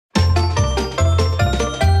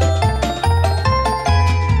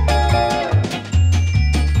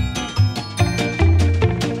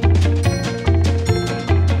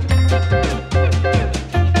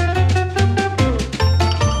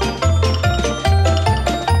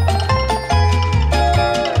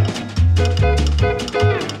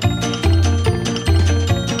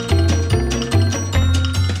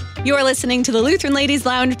listening to the Lutheran Ladies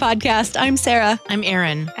Lounge podcast. I'm Sarah. I'm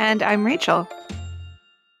Erin. And I'm Rachel.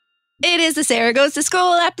 It is the Sarah Goes to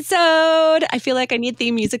School episode. I feel like I need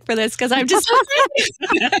theme music for this because I'm just...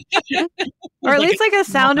 Or at least like a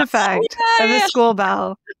sound effect of a school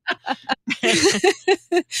bell.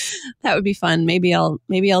 That would be fun. Maybe I'll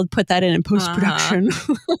put that in post-production.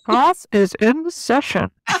 Class is in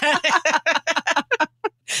session.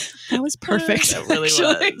 That was perfect. That really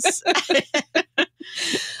was.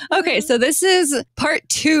 Okay, so this is part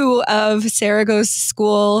 2 of Sarah Goes to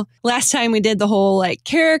School. Last time we did the whole like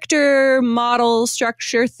character model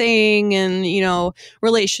structure thing and,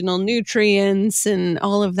 relational nutrients and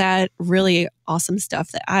all of that really awesome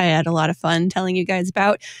stuff that I had a lot of fun telling you guys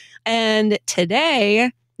about. And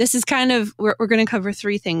today, this is kind of, we're going to cover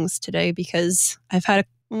 3 things today because I've had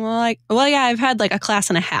I've had like a class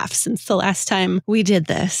and a half since the last time we did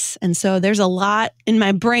this. And so there's a lot in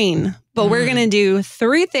my brain, but we're going to do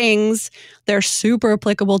 3 things. They're super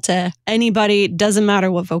applicable to anybody. Doesn't matter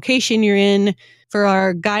what vocation you're in. For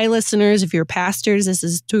our guy listeners, if you're pastors, this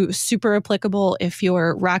is super applicable. If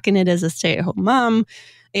you're rocking it as a stay-at-home mom,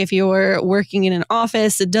 if you're working in an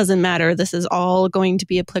office, it doesn't matter. This is all going to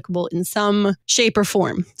be applicable in some shape or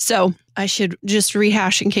form. So I should just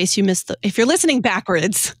rehash in case you missed if you're listening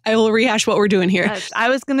backwards, I will rehash what we're doing here. Yes, I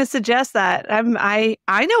was going to suggest that. I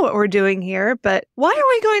know what we're doing here, but why are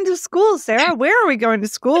we going to school, Sarah? Where are we going to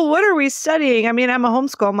school? What are we studying? I mean, I'm a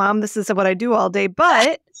homeschool mom. This is what I do all day,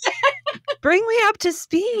 but bring me up to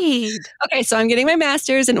speed. Okay, so I'm getting my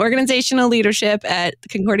master's in organizational leadership at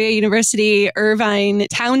Concordia University, Irvine,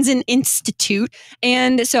 Townsend Institute.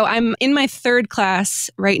 And so I'm in my 3rd class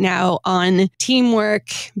right now on teamwork,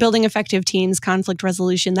 building effective teams, conflict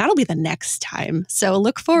resolution. That'll be the next time. So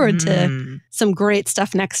look forward to some great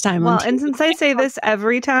stuff next time. Well, and since I say this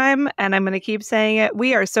every time, and I'm going to keep saying it,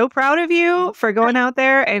 we are so proud of you for going out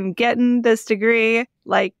there and getting this degree,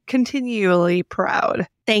 like continually proud.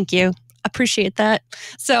 Thank you. Appreciate that.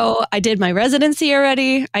 So I did my residency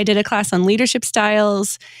already. I did a class on leadership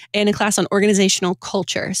styles and a class on organizational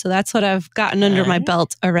culture. So that's what I've gotten under my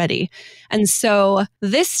belt already. And so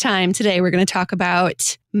this time today, we're going to talk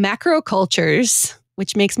about macro cultures,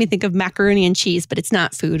 which makes me think of macaroni and cheese, but it's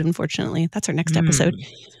not food, unfortunately. That's our next episode.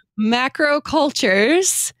 Macro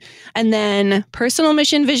cultures, and then personal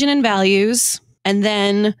mission, vision, and values, and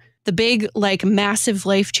then the big, like, massive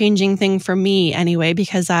life-changing thing for me anyway,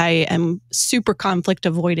 because I am super conflict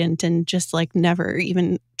avoidant and just like never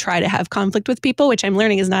even try to have conflict with people, which I'm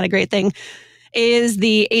learning is not a great thing, is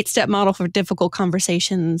the 8-step model for difficult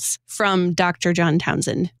conversations from Dr. John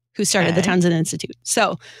Townsend, who started the Townsend Institute.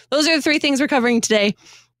 So those are the 3 things we're covering today.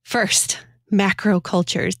 First, macro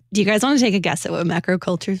cultures. Do you guys want to take a guess at what macro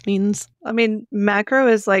cultures means? I mean, macro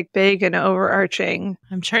is like big and overarching.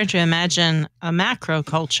 I'm trying to imagine a macro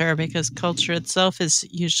culture because culture itself is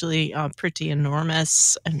usually pretty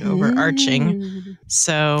enormous and overarching.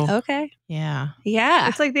 So, okay. Yeah.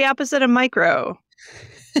 It's like the opposite of micro.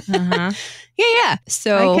 Yeah.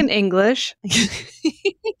 So I can English.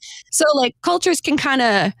 So like cultures can kind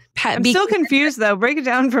of... I'm still confused though. Break it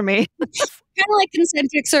down for me. Kind of like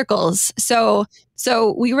concentric circles. So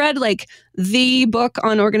we read like the book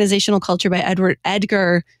on organizational culture by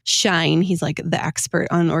Edgar Schein. He's like the expert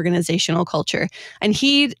on organizational culture. And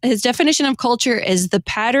his definition of culture is the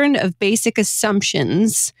pattern of basic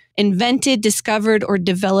assumptions invented, discovered, or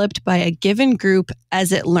developed by a given group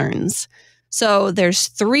as it learns. So there's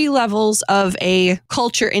 3 levels of a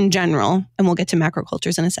culture in general, and we'll get to macro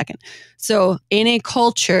cultures in a second. So in a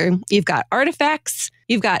culture, you've got artifacts,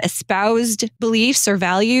 you've got espoused beliefs or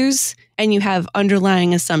values, and you have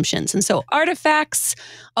underlying assumptions. And so artifacts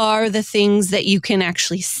are the things that you can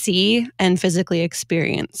actually see and physically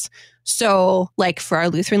experience. So like for our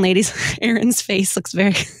Lutheran ladies, Erin's face looks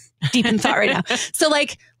very deep in thought right now. So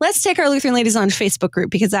like, let's take our Lutheran Ladies on Facebook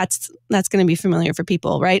group because that's going to be familiar for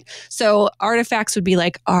people, right? So artifacts would be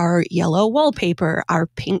like our yellow wallpaper, our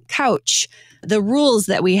pink couch, the rules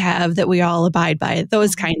that we have that we all abide by,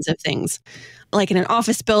 those kinds of things. Like in an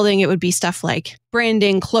office building, it would be stuff like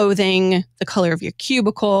branding, clothing, the color of your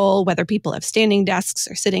cubicle, whether people have standing desks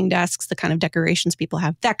or sitting desks, the kind of decorations people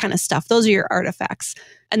have, that kind of stuff. Those are your artifacts.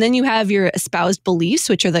 And then you have your espoused beliefs,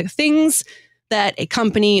 which are the things that a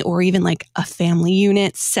company or even like a family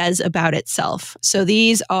unit says about itself. So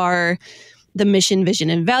these are the mission, vision,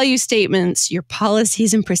 and value statements, your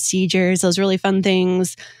policies and procedures, those really fun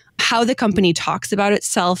things, how the company talks about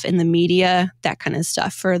itself in the media, that kind of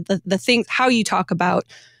stuff. For the things, how you talk about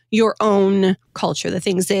your own culture, the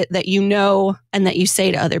things that you know and that you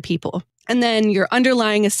say to other people. And then your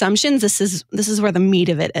underlying assumptions, this is where the meat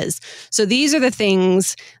of it is. So these are the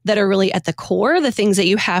things that are really at the core, the things that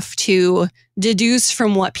you have to deduce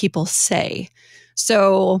from what people say.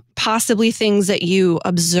 So possibly things that you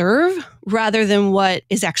observe rather than what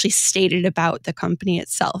is actually stated about the company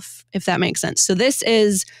itself, if that makes sense. So this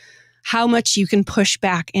is how much you can push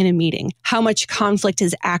back in a meeting, how much conflict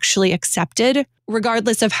is actually accepted,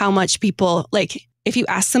 regardless of how much people, like, if you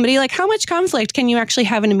ask somebody, like, how much conflict can you actually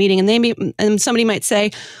have in a meeting? And somebody might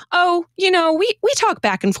say, oh, we talk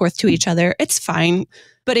back and forth to each other. It's fine.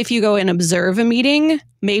 But if you go and observe a meeting,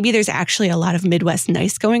 maybe there's actually a lot of Midwest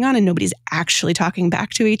nice going on and nobody's actually talking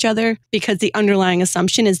back to each other because the underlying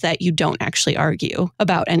assumption is that you don't actually argue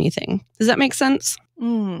about anything. Does that make sense?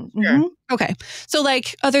 Mm-hmm. Sure. Okay. So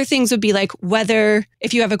like other things would be like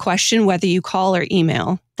if you have a question, whether you call or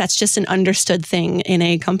email, that's just an understood thing in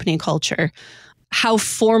a company culture. How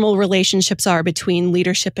formal relationships are between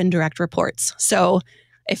leadership and direct reports. So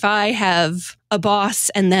if I have a boss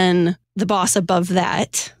and then the boss above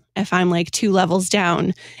that, if I'm like 2 levels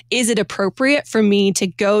down, is it appropriate for me to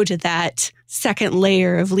go to that second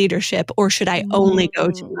layer of leadership, or should I only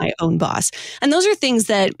go to my own boss? And those are things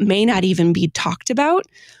that may not even be talked about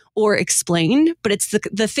or explained, but it's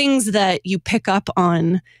the things that you pick up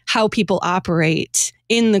on how people operate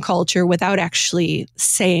in the culture without actually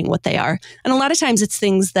saying what they are. And a lot of times it's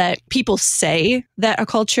things that people say that a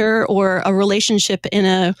culture or a relationship in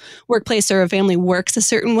a workplace or a family works a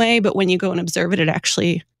certain way, but when you go and observe it, it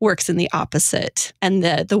actually works in the opposite. And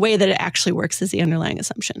the way that it actually works is the underlying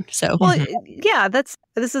assumption. So, well, yeah, this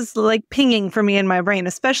is like pinging for me in my brain,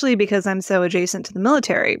 especially because I'm so adjacent to the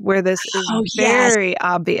military, where this is very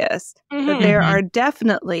obvious that there are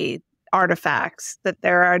definitely artifacts, that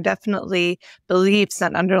there are definitely beliefs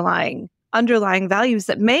and underlying values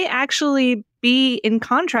that may actually be in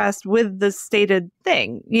contrast with the stated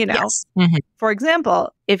thing, Yes. For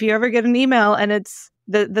example, if you ever get an email and it's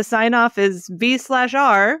the sign off is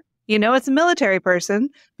V/R, it's a military person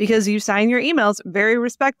because you sign your emails very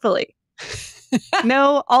respectfully.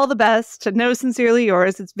 No, all the best. No, sincerely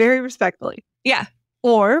yours. It's very respectfully. Yeah.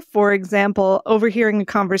 Or, for example, overhearing a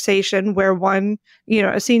conversation where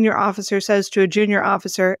a senior officer says to a junior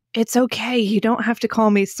officer, "It's okay. You don't have to call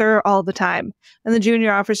me sir all the time." And the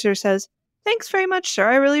junior officer says, "Thanks very much, sir.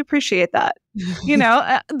 I really appreciate that."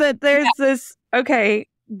 But there's this, okay,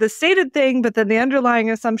 the stated thing, but then the underlying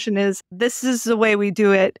assumption is this is the way we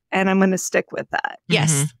do it, and I'm going to stick with that.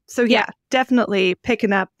 Yes. So yeah, definitely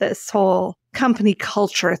picking up this whole company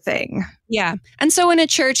culture thing. Yeah. And so in a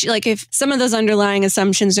church, like if some of those underlying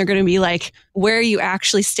assumptions are going to be like where you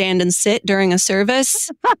actually stand and sit during a service,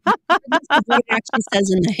 what it actually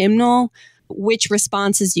says in the hymnal, which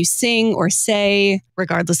responses you sing or say,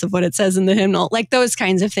 regardless of what it says in the hymnal, like those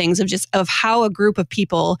kinds of things of how a group of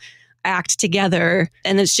people act together,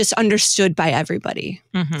 and it's just understood by everybody.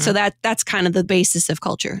 So that's kind of the basis of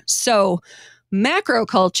culture. So macro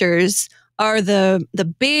cultures are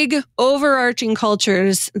the big overarching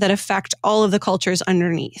cultures that affect all of the cultures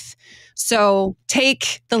underneath. So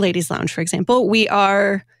take the Ladies' Lounge, for example. We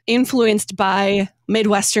are influenced by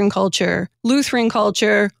Midwestern culture, Lutheran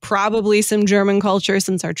culture, probably some German culture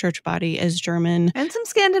since our church body is German. And some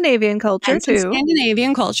Scandinavian culture too.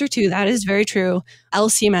 Scandinavian culture too. That is very true.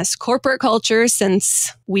 LCMS corporate culture,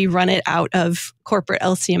 since we run it out of corporate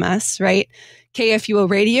LCMS, right? KFUO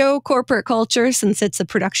radio corporate culture, since it's a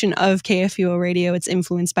production of KFUO radio, it's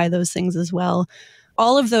influenced by those things as well.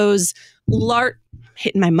 All of those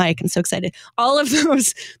hitting my mic, I'm so excited. All of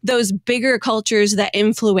those bigger cultures that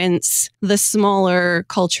influence the smaller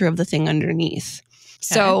culture of the thing underneath.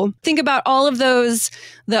 Okay. So think about all of those,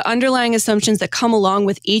 the underlying assumptions that come along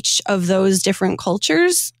with each of those different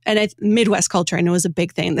cultures. And Midwest culture, I know, is a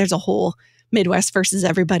big thing. There's a whole Midwest versus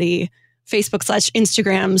everybody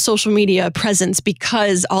Facebook/Instagram, social media presence,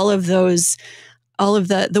 because all of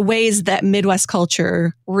the ways that Midwest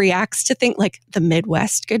culture reacts to things like the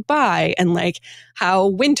Midwest goodbye, and like how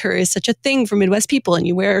winter is such a thing for Midwest people and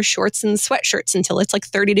you wear shorts and sweatshirts until it's like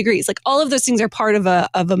 30 degrees. Like all of those things are part of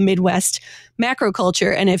a Midwest macro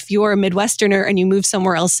culture. And if you're a Midwesterner and you move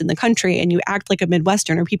somewhere else in the country and you act like a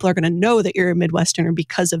Midwesterner, people are going to know that you're a Midwesterner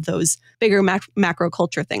because of those bigger macro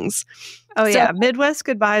culture things. Oh, yeah. Midwest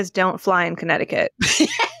goodbyes don't fly in Connecticut.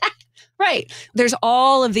 Right. There's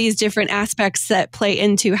all of these different aspects that play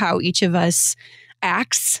into how each of us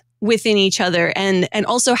acts within each other, and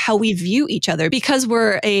also how we view each other. Because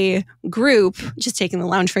we're a group, just taking the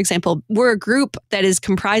lounge, for example, we're a group that is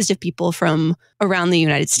comprised of people from around the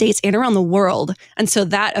United States and around the world. And so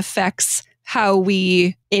that affects how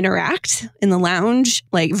we interact in the lounge,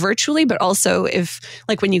 like virtually, but also if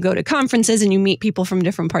like when you go to conferences and you meet people from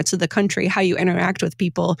different parts of the country, how you interact with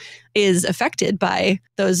people is affected by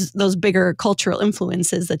those bigger cultural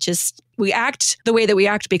influences that just we act the way that we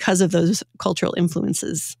act because of those cultural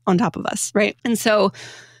influences on top of us, right? And so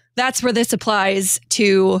that's where this applies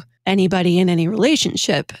to anybody in any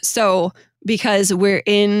relationship. So because we're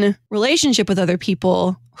in relationship with other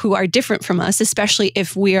people who are different from us, especially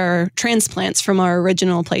if we are transplants from our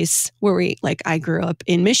original place where I grew up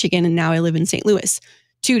in Michigan and now I live in St. Louis.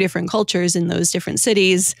 2 different cultures in those different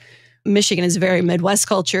cities. Michigan is very Midwest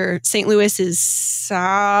culture. St. Louis is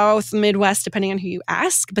South Midwest, depending on who you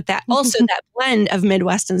ask. But that also that blend of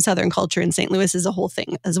Midwest and Southern culture in St. Louis is a whole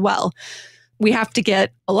thing as well. We have to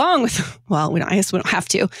get along with, well, I guess we don't have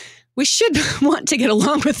to. We should want to get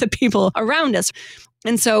along with the people around us.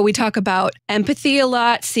 And so we talk about empathy a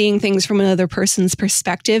lot, seeing things from another person's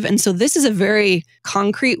perspective. And so this is a very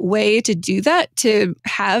concrete way to do that, to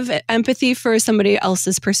have empathy for somebody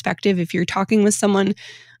else's perspective. If you're talking with someone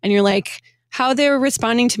and you're like, how they're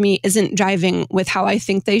responding to me isn't jiving with how I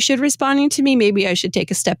think they should responding to me, maybe I should take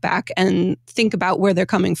a step back and think about where they're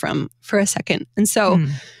coming from for a second. And so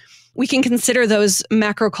we can consider those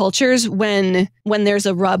macro cultures when there's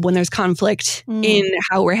a rub, when there's conflict in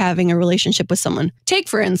how we're having a relationship with someone. Take,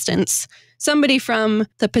 for instance, somebody from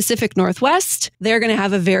the Pacific Northwest. They're going to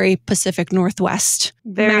have a very Pacific Northwest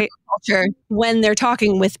macro culture when they're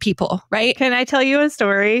talking with people, right? Can I tell you a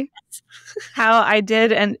story? How I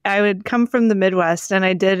did, and I would come from the Midwest, and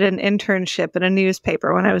I did an internship at a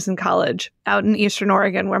newspaper when I was in college out in Eastern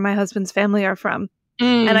Oregon, where my husband's family are from.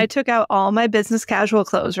 And I took out all my business casual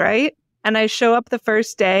clothes, right? And I show up the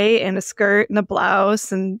first day in a skirt and a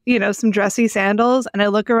blouse and, some dressy sandals. And I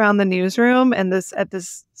look around the newsroom and at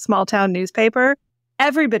this small town newspaper,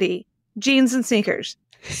 everybody, jeans and sneakers.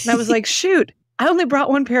 And I was like, shoot, I only brought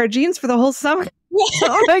 1 pair of jeans for the whole summer.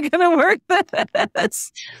 How am I going to work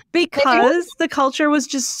this? Because the culture was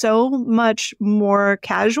just so much more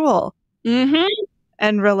casual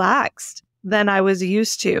and relaxed than I was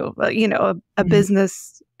used to, a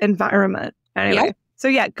business environment. Anyway,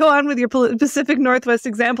 so go on with your Pacific Northwest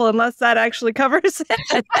example, unless that actually covers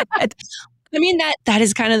it. I mean, that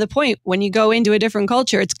is kind of the point. When you go into a different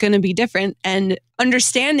culture, it's going to be different. And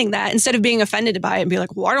understanding that, instead of being offended by it and be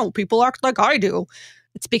like, why don't people act like I do?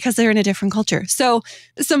 It's because they're in a different culture. So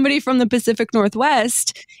somebody from the Pacific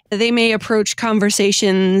Northwest, they may approach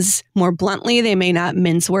conversations more bluntly. They may not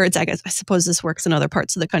mince words. I suppose this works in other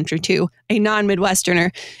parts of the country too. A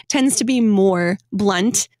non-Midwesterner tends to be more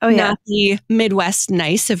blunt, not the Midwest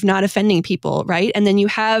nice of not offending people, right? And then you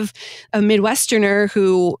have a Midwesterner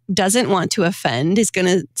who doesn't want to offend, is going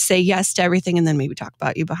to say yes to everything and then maybe talk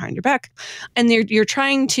about you behind your back. And you're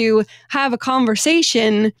trying to have a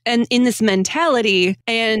conversation and in this mentality,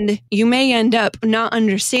 and you may end up not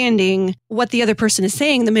understanding what the other person is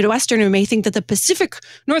saying. The Midwesterner may think that the Pacific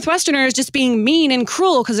Northwesterner is just being mean and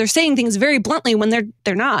cruel because they're saying things very bluntly when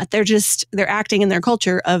they're not. They're acting in their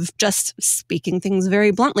culture of just speaking things very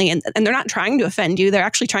bluntly. And they're not trying to offend you. They're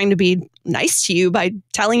actually trying to be nice to you by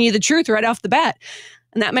telling you the truth right off the bat.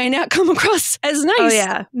 And that may not come across as nice. Oh,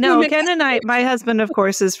 yeah. No, Ken and my husband, of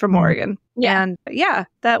course, is from Oregon. Yeah. And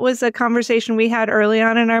that was a conversation we had early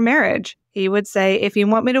on in our marriage. He would say, if you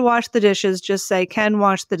want me to wash the dishes, just say, Ken,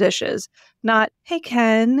 wash the dishes. Not, hey,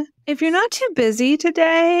 Ken, if you're not too busy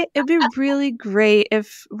today, it'd be really great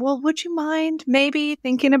would you mind maybe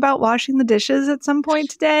thinking about washing the dishes at some point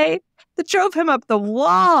today? That drove him up the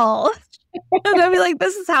wall. And I'd be like,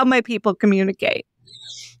 this is how my people communicate.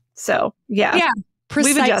 So, yeah.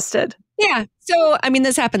 We've adjusted. Yeah. So, I mean,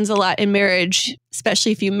 this happens a lot in marriage,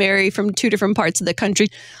 especially if you marry from 2 different parts of the country.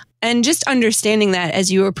 And just understanding that as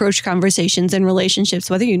you approach conversations and relationships,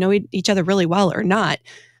 whether you know each other really well or not,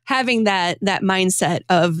 having that mindset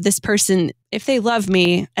of this person, if they love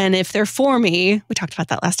me and if they're for me, we talked about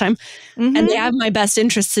that last time, and they have my best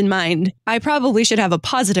interests in mind, I probably should have a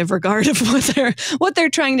positive regard of what they're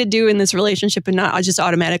trying to do in this relationship and not just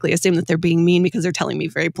automatically assume that they're being mean because they're telling me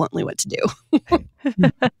very bluntly what to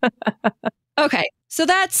do. Okay, so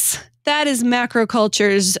that is macro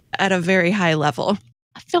cultures at a very high level.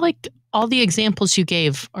 I feel like all the examples you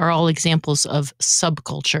gave are all examples of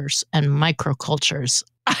subcultures and microcultures.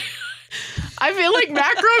 I feel like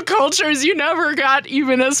macro cultures, you never got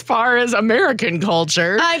even as far as American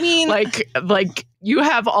culture. I mean, like you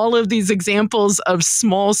have all of these examples of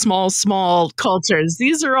small cultures.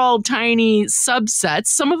 These are all tiny subsets.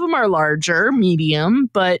 Some of them are larger, medium,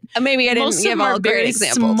 but maybe I didn't give all great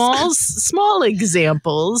examples. Small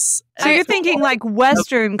examples. So you're thinking like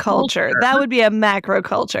Western culture. That would be a macro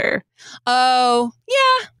culture. Oh,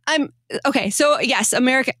 yeah. Okay. So yes,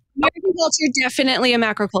 American culture, definitely a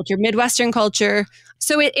macro culture. Midwestern culture.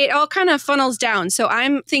 So it all kind of funnels down. So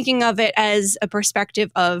I'm thinking of it as a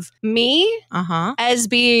perspective of me as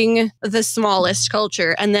being the smallest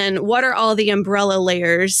culture. And then what are all the umbrella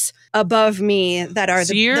layers above me that are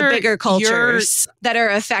the bigger cultures that are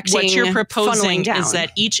affecting what you're proposing down. Is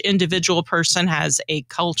that each individual person has a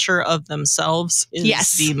culture of themselves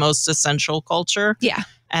is the most essential culture. Yeah.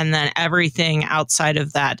 And then everything outside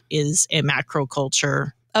of that is a macro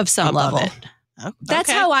culture of some level. It. That's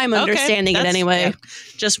how I'm understanding it anyway. Yeah.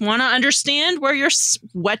 Just want to understand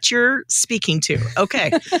what you're speaking to.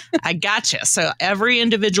 Okay. I gotcha. So every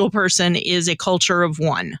individual person is a culture of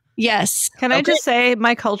one. Yes. Can I just say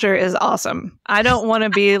my culture is awesome. I don't want to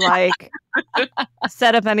be like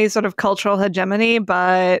set up any sort of cultural hegemony,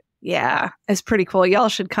 but yeah, it's pretty cool. Y'all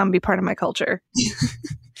should come be part of my culture.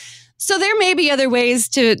 So there may be other ways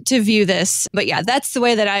to view this, but yeah, that's the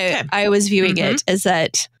way that I was viewing it, is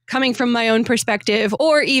that coming from my own perspective,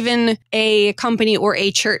 or even a company or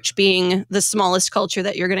a church being the smallest culture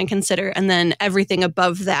that you're going to consider, and then everything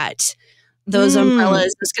above that, those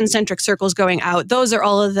umbrellas, those concentric circles going out, those are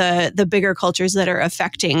all of the bigger cultures that are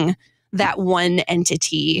affecting that one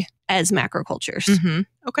entity as macro cultures.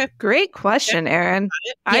 Okay. Great question, Erin.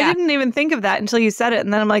 I didn't even think of that until you said it.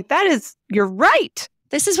 And then I'm like, you're right.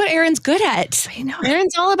 This is what Erin's good at. I know.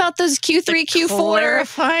 Erin's all about those Q3, Q4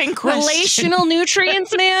 clarifying relational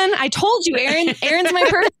nutrients, man. I told you, Erin's my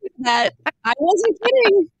person that I wasn't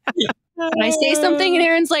kidding. When I say something and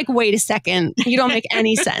Erin's like, wait a second, you don't make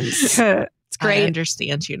any sense. It's great. I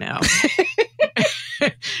understand you now.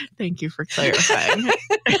 Thank you for clarifying.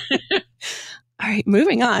 All right,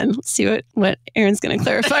 moving on. Let's see what Erin's going to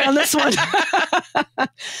clarify on this one.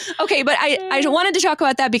 Okay, but I wanted to talk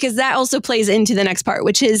about that because that also plays into the next part,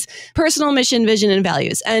 which is personal mission, vision, and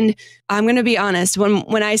values. And I'm going to be honest,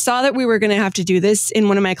 when I saw that we were going to have to do this in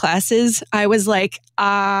one of my classes, I was like,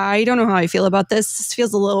 I don't know how I feel about this. This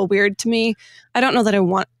feels a little weird to me. I don't know that I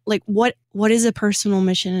want, like, what is a personal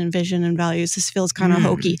mission and vision and values? This feels kind of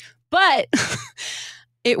hokey. But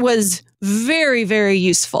it was very, very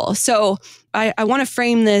useful. So I want to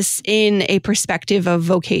frame this in a perspective of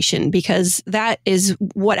vocation, because that is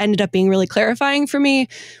what ended up being really clarifying for me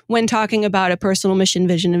when talking about a personal mission,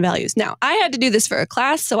 vision, and values. Now, I had to do this for a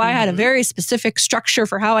class, so I had a very specific structure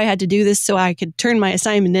for how I had to do this so I could turn my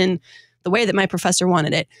assignment in the way that my professor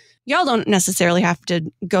wanted it. Y'all don't necessarily have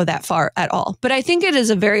to go that far at all. But I think it is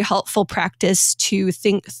a very helpful practice to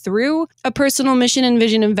think through a personal mission and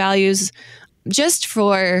vision and values just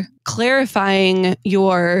for clarifying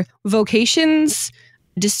your vocations,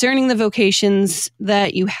 discerning the vocations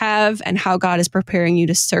that you have and how God is preparing you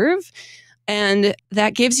to serve. And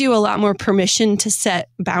that gives you a lot more permission to set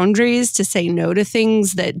boundaries, to say no to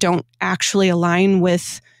things that don't actually align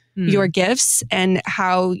with your gifts and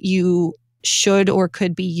how you should or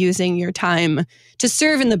could be using your time to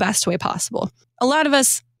serve in the best way possible. A lot of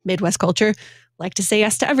us, Midwest culture, like to say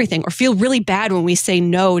yes to everything or feel really bad when we say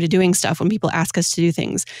no to doing stuff when people ask us to do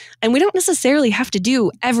things. And we don't necessarily have to do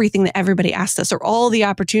everything that everybody asks us or all the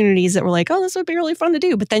opportunities that we're like, oh, this would be really fun to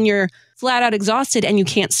do. But then you're flat out exhausted and you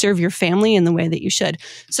can't serve your family in the way that you should.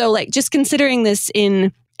 So like just considering this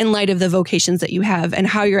in light of the vocations that you have and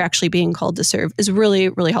how you're actually being called to serve is really,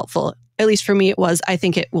 really helpful. At least for me, it was. I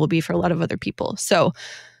think it will be for a lot of other people. So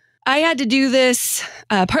I had to do this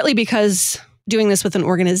partly because doing this with an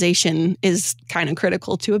organization is kind of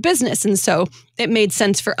critical to a business. And so it made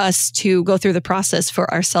sense for us to go through the process for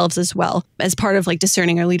ourselves as well as part of like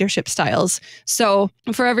discerning our leadership styles. So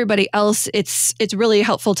for everybody else, it's really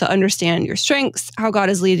helpful to understand your strengths, how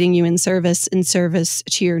God is leading you in service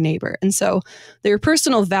to your neighbor. And so your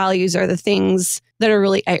personal values are the things that are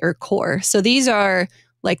really at your core. So these are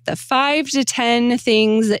like the 5 to 10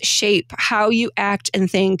 things that shape how you act and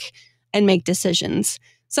think and make decisions.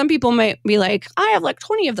 Some people might be like, I have like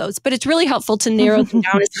 20 of those, but it's really helpful to narrow them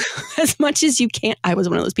down as much as you can. I was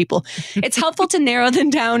one of those people. It's helpful to narrow them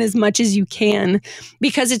down as much as you can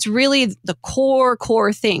because it's really the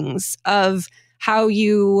core things of how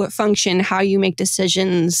you function, how you make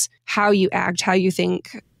decisions, how you act, how you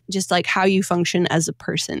think, just like how you function as a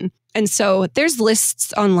person. And so there's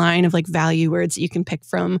lists online of like value words that you can pick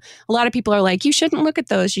from. A lot of people are like, you shouldn't look at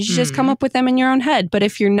those. You should just come up with them in your own head. But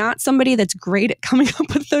if you're not somebody that's great at coming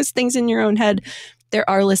up with those things in your own head, there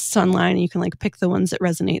are lists online and you can like pick the ones that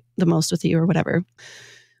resonate the most with you or whatever.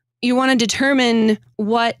 You want to determine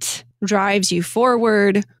what drives you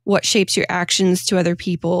forward, what shapes your actions to other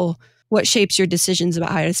people, what shapes your decisions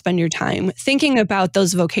about how to spend your time. Thinking about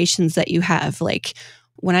those vocations that you have, like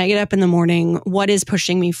when I get up in the morning, what is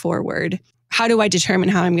pushing me forward? How do I determine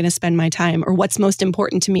how I'm going to spend my time, or what's most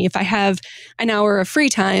important to me? If I have an hour of free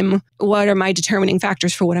time, what are my determining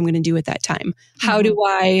factors for what I'm going to do at that time? How do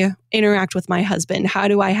I interact with my husband? How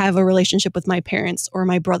do I have a relationship with my parents or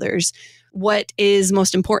my brothers? What is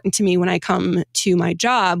most important to me when I come to my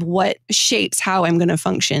job? What shapes how I'm going to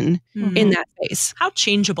function in that space? How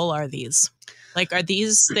changeable are these? Like, are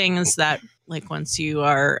these things that, like, once you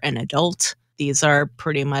are an adult, these are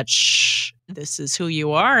pretty much, this is who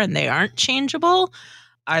you are and they aren't changeable?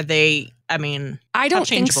 Are they, I mean, I don't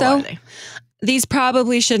think so. Are they? These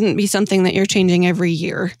probably shouldn't be something that you're changing every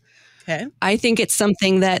year. Okay. I think it's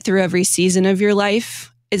something that through every season of your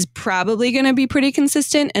life is probably going to be pretty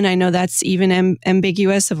consistent. And I know that's even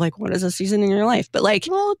ambiguous of like, what is a season in your life? But like,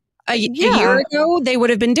 a year ago, they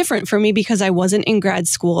would have been different for me because I wasn't in grad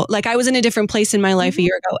school. Like I was in a different place in my life a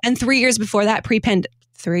year ago. And 3 years before that,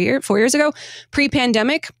 4 years ago,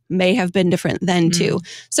 pre-pandemic may have been different then too.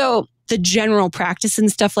 So the general practice and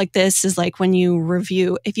stuff like this is like when you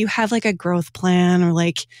review, if you have like a growth plan or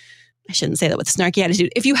like, I shouldn't say that with a snarky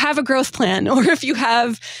attitude. If you have a growth plan or if you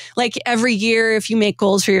have like every year, if you make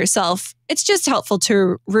goals for yourself, it's just helpful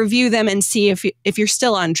to review them and see if you're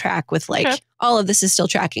still on track with like all of this is still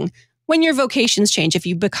tracking. When your vocations change, if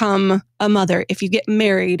you become a mother, if you get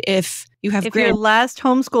married, if you have your last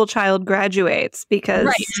homeschool child graduates, because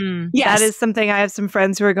that is something I have some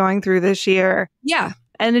friends who are going through this year. Yeah.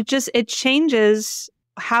 And it changes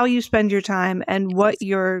how you spend your time and what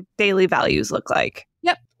your daily values look like.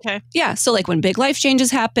 Yep. Okay. Yeah. So like when big life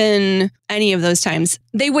changes happen, any of those times,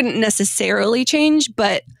 they wouldn't necessarily change,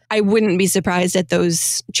 but I wouldn't be surprised at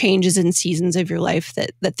those changes in seasons of your life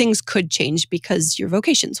that things could change because your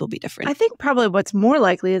vocations will be different. I think probably what's more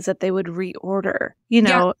likely is that they would reorder, you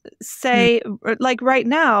know, say like right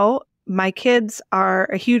now, my kids are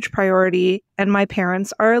a huge priority and my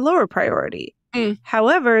parents are a lower priority.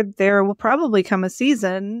 However, there will probably come a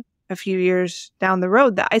season a few years down the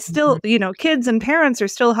road that I still, you know, kids and parents are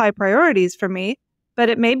still high priorities for me. But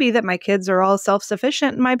it may be that my kids are all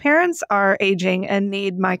self-sufficient and my parents are aging and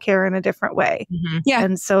need my care in a different way. Yeah.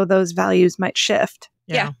 And so those values might shift.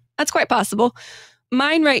 Yeah, that's quite possible.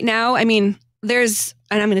 Mine right now, I mean, and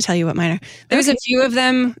I'm going to tell you what mine are. There's a few of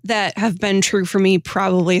them that have been true for me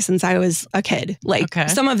probably since I was a kid. Like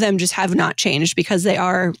some of them just have not changed because they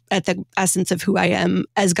are at the essence of who I am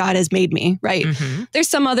as God has made me, right? There's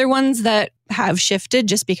some other ones that have shifted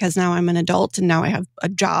just because now I'm an adult and now I have a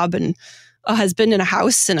job and a husband and a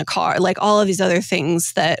house and a car, like all of these other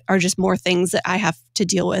things that are just more things that I have to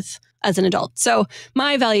deal with as an adult. So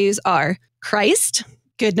my values are Christ,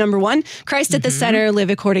 good number one, Christ at the center, live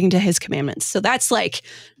according to his commandments. So that's like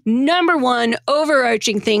number one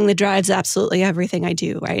overarching thing that drives absolutely everything I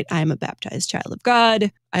do, right? I'm a baptized child of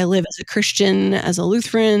God. I live as a Christian, as a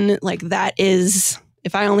Lutheran. Like that is,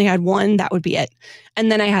 if I only had one, that would be it.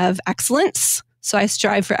 And then I have excellence. So I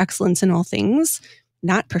strive for excellence in all things.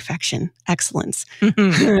 Not perfection, excellence.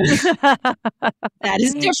 That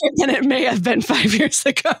is different than it may have been 5 years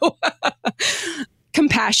ago.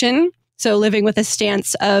 Compassion. So living with a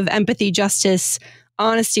stance of empathy, justice,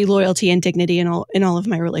 honesty, loyalty, and dignity in all of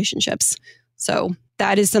my relationships. So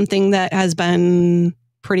that is something that has been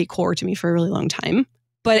pretty core to me for a really long time.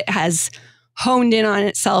 But it has honed in on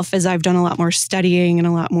itself as I've done a lot more studying and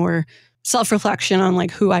a lot more self-reflection on like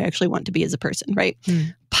who I actually want to be as a person, right?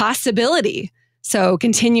 Possibility. So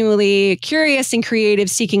continually curious and creative,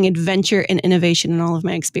 seeking adventure and innovation in all of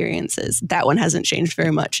my experiences. That one hasn't changed very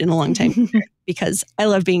much in a long time because I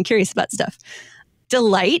love being curious about stuff.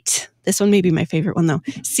 Delight. This one may be my favorite one though.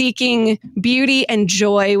 Seeking beauty and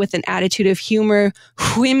joy with an attitude of humor,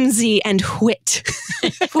 whimsy, and wit.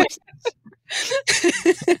 Wait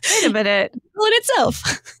a minute. Well, in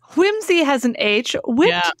itself. Whimsy has an H.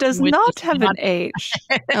 Wit does not have an H.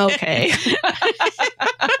 Okay.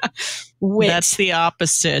 Wit. That's the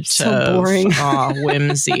opposite so boring.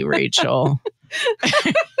 Whimsy, Rachel.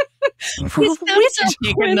 Wit.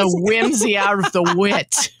 Taking the whimsy out of the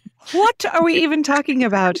wit. What are we even talking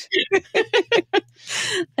about?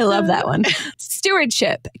 I love that one.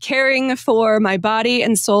 Stewardship, caring for my body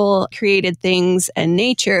and soul, created things, and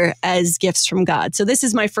nature as gifts from God. So this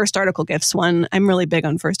is my first article gifts one. I'm really big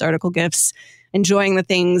on first article gifts, enjoying the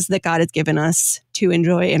things that God has given us to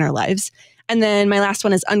enjoy in our lives. And then my last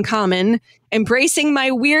one is uncommon, embracing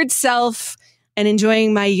my weird self and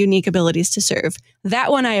enjoying my unique abilities to serve.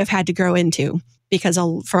 That one I have had to grow into. because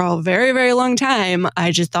for a very, very long time,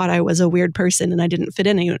 I just thought I was a weird person and I didn't fit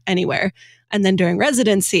in anywhere. And then during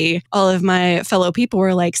residency, all of my fellow people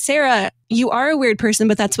were like, Sarah, you are a weird person,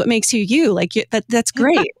 but that's what makes you you. Like, that's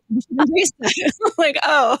great. Embrace that. Like,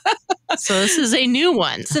 oh. So this is a new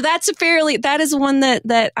one. So that is one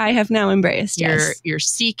that I have now embraced. You're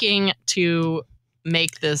seeking to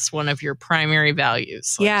make this one of your primary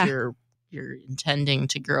values. Like you're intending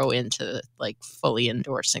to grow into like fully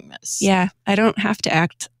endorsing this. Yeah. I don't have to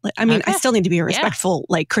act like, I mean, Okay. I still need to be a respectful,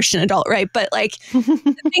 like Christian adult, right? But like the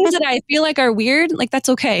things that I feel like are weird, like that's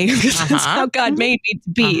okay because that's how God made me to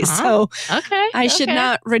be. So I should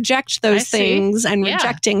not reject those things and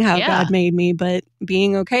rejecting how God made me, but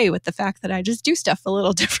being okay with the fact that I just do stuff a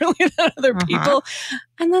little differently than other people.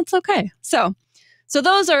 And that's okay. So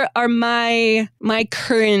those are my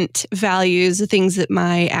current values, the things that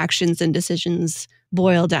my actions and decisions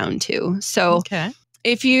boil down to. So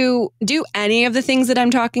if you do any of the things that I'm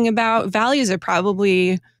talking about, values are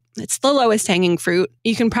probably, it's the lowest hanging fruit.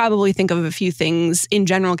 You can probably think of a few things in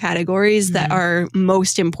general categories that are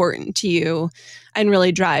most important to you and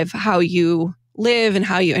really drive how you live and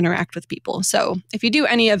how you interact with people. So if you do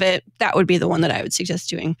any of it, that would be the one that I would suggest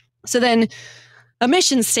doing. So then a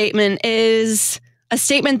mission statement is a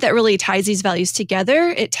statement that really ties these values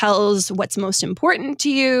together. It tells what's most important to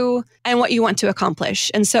you and what you want to accomplish.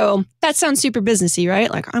 And so that sounds super businessy, right?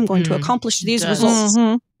 Like I'm going to accomplish these results.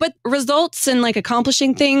 But results and like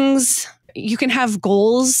accomplishing things, you can have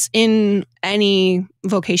goals in any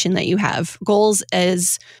vocation that you have. Goals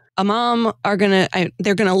as a mom they're going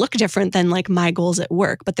to look different than like my goals at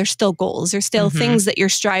work, but they're still goals. They're still things that you're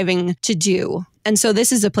striving to do. And so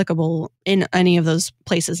this is applicable in any of those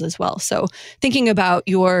places as well. So thinking about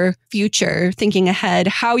your future, thinking ahead,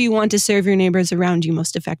 how you want to serve your neighbors around you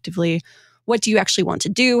most effectively. What do you actually want to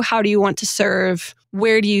do? How do you want to serve?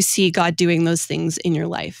 Where do you see God doing those things in your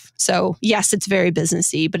life? So yes, it's very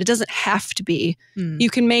businessy, but it doesn't have to be. You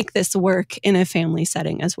can make this work in a family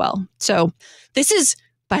setting as well. So this is,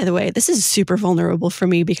 by the way, this is super vulnerable for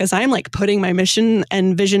me because I'm like putting my mission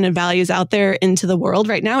and vision and values out there into the world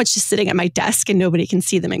right now. It's just sitting at my desk and nobody can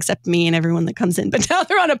see them except me and everyone that comes in. But now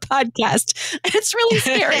they're on a podcast and it's really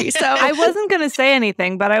scary. So I wasn't going to say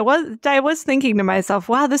anything, but I was thinking to myself,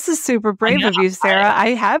 wow, this is super brave of you, Sarah.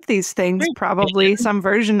 I have these things, probably some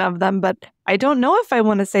version of them, but I don't know if I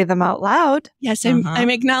want to say them out loud. Yes, I'm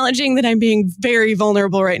acknowledging that I'm being very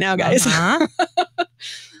vulnerable right now, guys.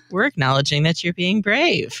 We're acknowledging that you're being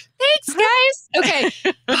brave. Thanks, guys.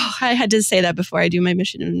 Okay. I had to say that before I do my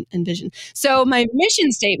mission and vision. So my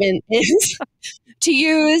mission statement is to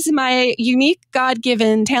use my unique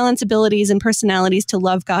God-given talents, abilities, and personalities to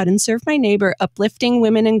love God and serve my neighbor, uplifting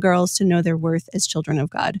women and girls to know their worth as children of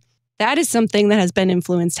God. That is something that has been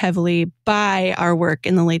influenced heavily by our work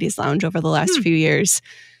in the Ladies' Lounge over the last few years.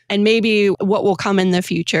 And maybe what will come in the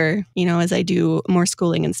future, as I do more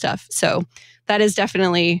schooling and stuff. So that is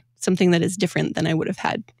definitely something that is different than I would have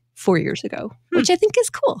had 4 years ago, which I think is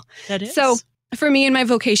cool. That is. So for me and my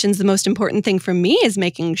vocations, the most important thing for me is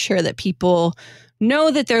making sure that people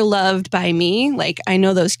know that they're loved by me. Like I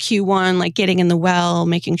know those Q1, like getting in the well,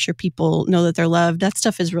 making sure people know that they're loved. That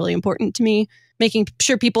stuff is really important to me. Making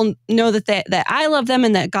sure people know that I love them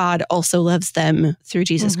and that God also loves them through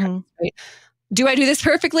Jesus Christ. Right? Do I do this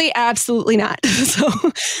perfectly? Absolutely not. So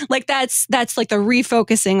like that's like the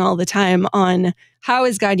refocusing all the time on how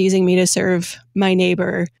is God using me to serve my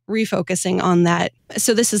neighbor, refocusing on that.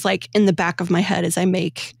 So this is like in the back of my head as I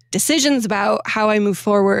make decisions about how I move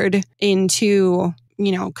forward into,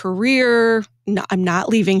 career. No, I'm not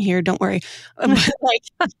leaving here. Don't worry. But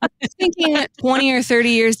like thinking 20 or 30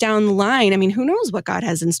 years down the line, I mean, who knows what God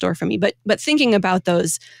has in store for me, but thinking about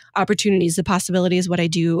those opportunities, the possibilities, what I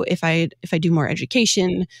do if I do more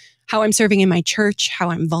education, how I'm serving in my church, how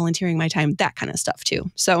I'm volunteering my time, that kind of stuff too.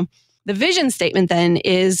 So the vision statement then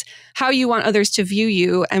is how you want others to view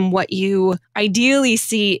you and what you ideally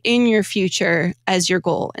see in your future as your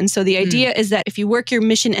goal. And so the idea is that if you work your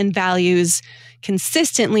mission and values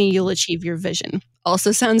consistently, you'll achieve your vision.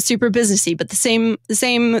 Also sounds super businessy, but the same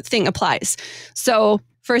thing applies. So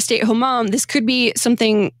for a stay-at-home mom, this could be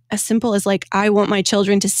something as simple as like, I want my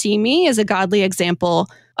children to see me as a godly example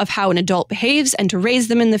of how an adult behaves and to raise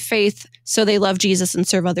them in the faith so they love Jesus and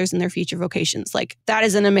serve others in their future vocations. Like that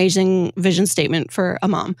is an amazing vision statement for a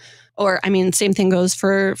mom. Or, I mean, same thing goes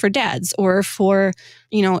for dads or for,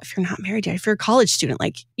 if you're not married yet, if you're a college student,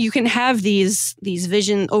 like you can have these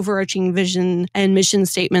overarching vision and mission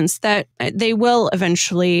statements that they will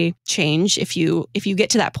eventually change. If you get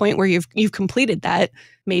to that point where you've completed that,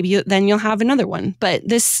 maybe then you'll have another one. But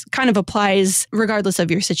this kind of applies regardless of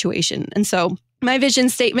your situation. And so My vision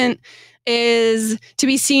statement is to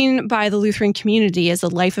be seen by the Lutheran community as a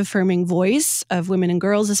life-affirming voice of women and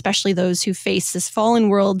girls, especially those who face this fallen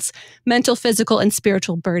world's mental, physical, and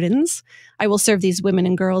spiritual burdens. I will serve these women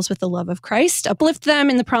and girls with the love of Christ, uplift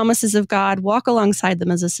them in the promises of God, walk alongside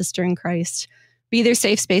them as a sister in Christ, be their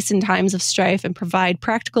safe space in times of strife, and provide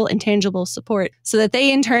practical and tangible support so that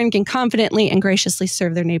they in turn can confidently and graciously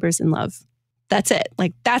serve their neighbors in love. That's it.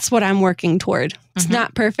 Like, that's what I'm working toward. It's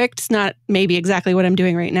not perfect. It's not maybe exactly what I'm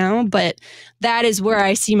doing right now, but that is where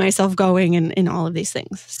I see myself going in all of these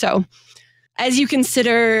things. So as you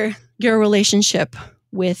consider your relationship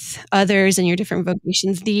with others and your different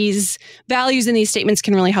vocations, these values and these statements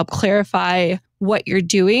can really help clarify what you're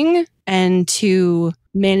doing and to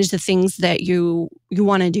manage the things that you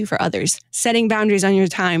want to do for others. Setting boundaries on your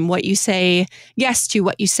time, what you say yes to,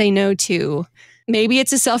 what you say no to. Maybe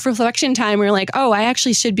it's a self-reflection time where you're like, oh, I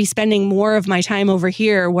actually should be spending more of my time over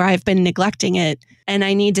here where I've been neglecting it. And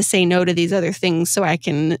I need to say no to these other things so I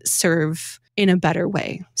can serve in a better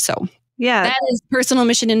way. So yeah, that is personal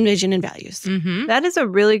mission and vision and values. That is a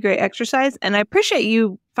really great exercise. And I appreciate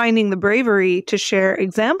you finding the bravery to share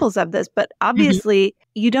examples of this. But obviously,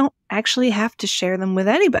 you don't actually have to share them with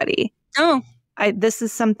anybody. Oh, this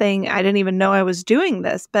is something I didn't even know I was doing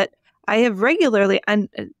this, but I have regularly...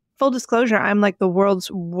 Full disclosure, I'm like the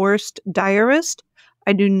world's worst diarist.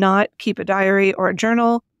 I do not keep a diary or a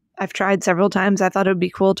journal. I've tried several times. I thought it would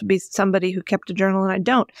be cool to be somebody who kept a journal, and I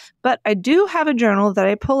don't. But I do have a journal that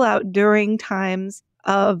I pull out during times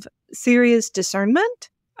of serious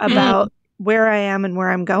discernment about where I am and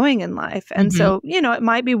where I'm going in life. And so, it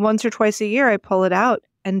might be once or twice a year I pull it out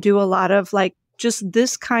and do a lot of like just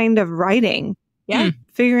this kind of writing. Yeah.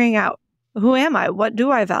 Figuring out, who am I? What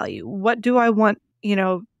do I value? What do I want,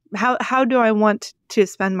 how do I want to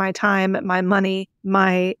spend my time, my money,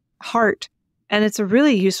 my heart? And it's a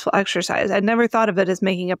really useful exercise. I'd never thought of it as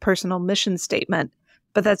making a personal mission statement,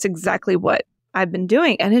 but that's exactly what I've been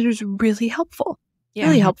doing. And it is really helpful,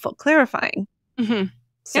 really helpful, clarifying.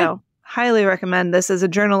 So highly recommend this as a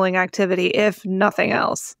journaling activity, if nothing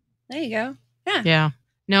else. There you go. Yeah.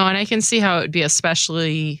 No, and I can see how it would be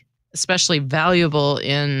especially valuable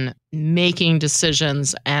in making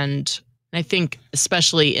decisions, and I think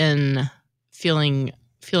especially in feeling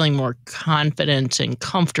more confident and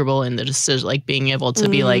comfortable in the decision, like being able to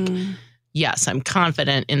be like, yes, I'm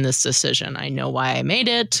confident in this decision. I know why I made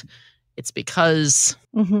it. It's because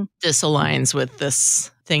this aligns with this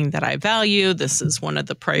thing that I value. This is one of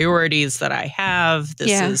the priorities that I have.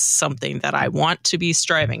 This is something that I want to be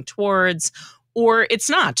striving towards, or it's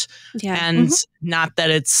not. And not that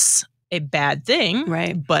it's a bad thing,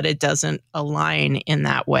 right? But it doesn't align in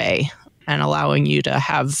that way. And allowing you to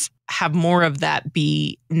have more of that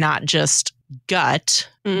be not just gut,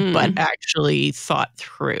 but actually thought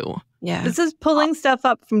through. Yeah. This is pulling stuff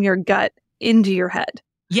up from your gut into your head.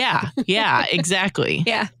 Yeah, exactly.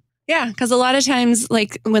 Yeah. Because a lot of times,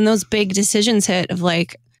 like when those big decisions hit of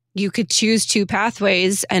like, you could choose two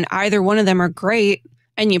pathways and either one of them are great,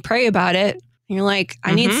 and you pray about it. And you're like,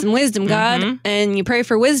 I need some wisdom, God. And you pray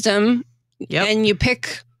for wisdom and you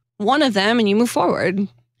pick one of them and you move forward.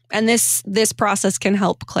 And this process can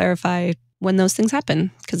help clarify when those things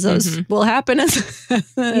happen, because those will happen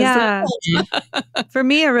For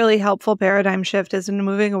me, a really helpful paradigm shift is in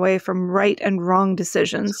moving away from right and wrong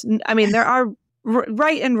decisions. I mean, there are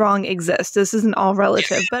right and wrong exist. This isn't all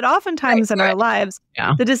relative, but oftentimes in our lives,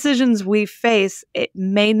 the decisions we face, it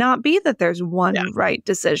may not be that there's one right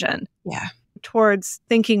decision. Towards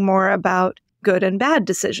thinking more about good and bad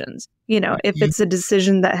decisions. If it's a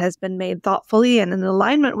decision that has been made thoughtfully and in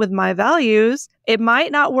alignment with my values, it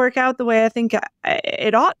might not work out the way I think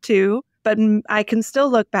it ought to, but I can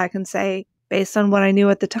still look back and say, based on what I knew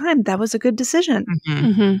at the time, that was a good decision.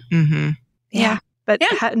 But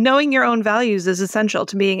knowing your own values is essential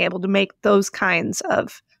to being able to make those kinds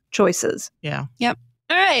of choices. Yeah. Yep.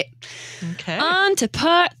 All right. Okay. On to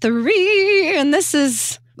part 3. And this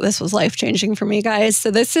was life-changing for me, guys.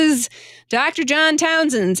 So this is Dr. John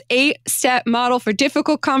Townsend's 8-step model for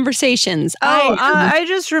difficult conversations. I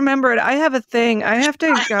just remembered. I have a thing. I have to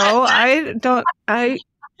go.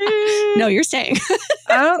 No, you're staying.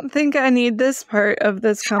 I don't think I need this part of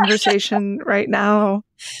this conversation right now.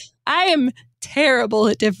 I am terrible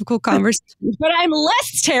at difficult conversations, but I'm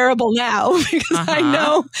less terrible now because I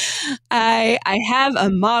know I have a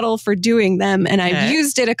model for doing them, and I've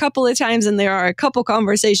used it a couple of times, and there are a couple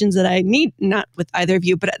conversations that I need, not with either of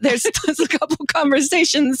you, but there's a couple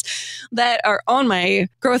conversations that are on my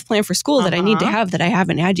growth plan for school that I need to have that I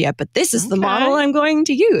haven't had yet, but this is the model I'm going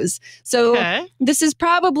to use. So this is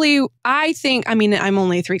probably, I think, I mean, I'm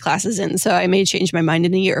only 3 classes in, so I may change my mind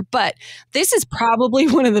in a year, but this is probably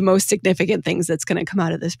one of the most significant things that's going to come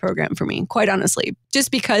out of this program for me, quite honestly,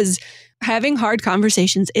 just because having hard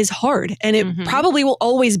conversations is hard, and it probably will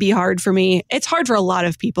always be hard for me. It's hard for a lot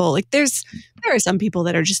of people. Like there are some people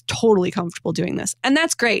that are just totally comfortable doing this, and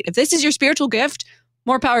that's great. If this is your spiritual gift,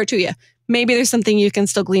 more power to you. Maybe there's something you can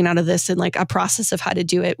still glean out of this and like a process of how to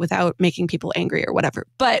do it without making people angry or whatever.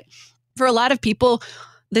 But for a lot of people,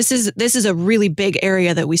 this is a really big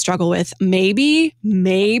area that we struggle with. Maybe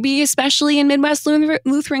especially in Midwest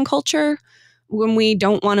Lutheran culture, when we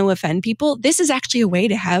don't want to offend people, this is actually a way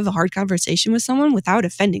to have a hard conversation with someone without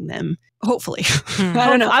offending them. Hopefully. I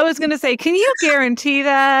don't know. I was going to say, can you guarantee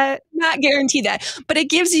that? Not guarantee that, but it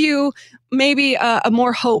gives you maybe a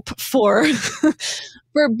more hope for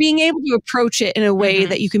for being able to approach it in a way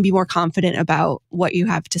that you can be more confident about what you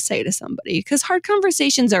have to say to somebody. Because hard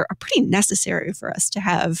conversations are pretty necessary for us to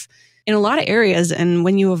have in a lot of areas. And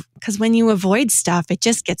when you avoid stuff, it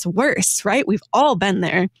just gets worse, right? We've all been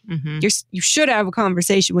there. You should have a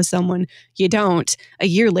conversation with someone. You don't. A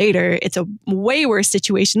year later, it's a way worse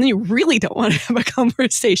situation. Then you really don't want to have a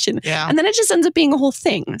conversation. Yeah. And then it just ends up being a whole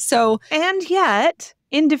thing. So, and yet,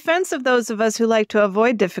 in defense of those of us who like to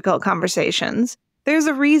avoid difficult conversations, there's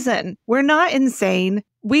a reason. We're not insane.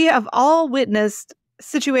 We have all witnessed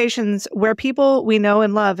situations where people we know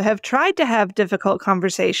and love have tried to have difficult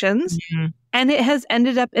conversations, and it has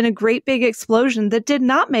ended up in a great big explosion that did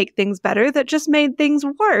not make things better, that just made things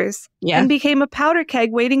worse and became a powder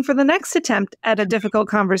keg waiting for the next attempt at a difficult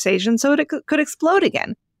conversation so it could explode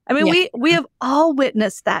again. I mean, we have all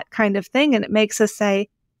witnessed that kind of thing, and it makes us say,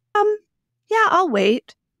 yeah, I'll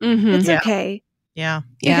wait. It's okay. Yeah.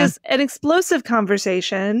 Because an explosive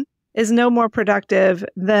conversation is no more productive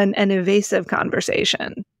than an evasive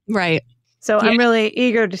conversation. Right. So I'm really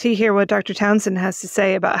eager to hear what Dr. Townsend has to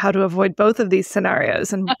say about how to avoid both of these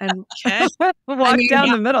scenarios and walk down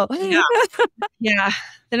the middle. Yeah.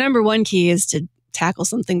 The number one key is to tackle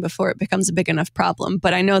something before it becomes a big enough problem.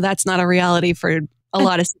 But I know that's not a reality for a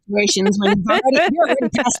lot of situations when you're already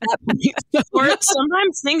past that point. Or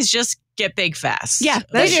sometimes things just get big fast. Yeah,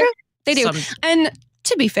 they do. They do. And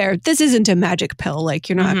to be fair, this isn't a magic pill. Like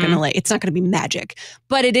you're not going to it's not going to be magic,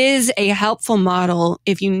 but it is a helpful model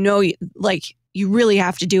if you know, like you really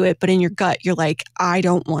have to do it, but in your gut, you're like, I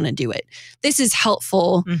don't want to do it. This is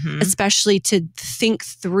helpful, especially to think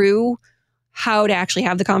through how to actually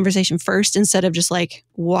have the conversation first instead of just like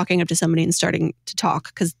walking up to somebody and starting to talk,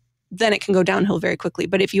 because then it can go downhill very quickly.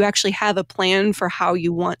 But if you actually have a plan for how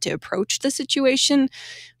you want to approach the situation,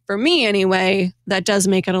 for me anyway, that does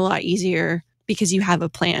make it a lot easier because you have a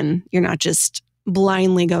plan. You're not just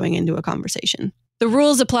blindly going into a conversation. The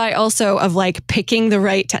rules apply also of like picking the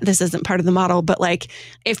right this isn't part of the model, but like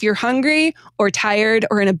if you're hungry or tired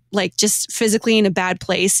or in a like just physically in a bad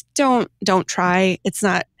place, don't try. It's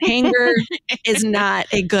not hanger is not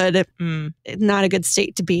a good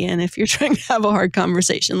state to be in if you're trying to have a hard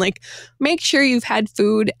conversation. Like make sure you've had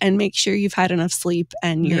food and make sure you've had enough sleep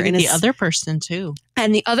and you're in the other person too.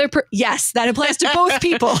 And the other yes, that applies to both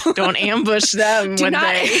people. Don't ambush them. Do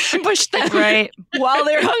not ambush them right while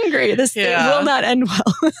they're hungry. This thing will not end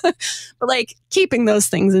well. But like keeping those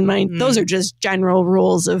things in mind, those are just general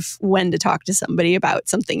rules of when to talk to somebody about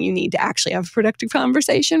something you need to actually have a productive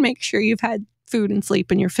conversation. Make sure you've had food and sleep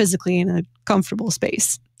and you're physically in a comfortable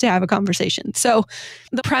space to have a conversation. So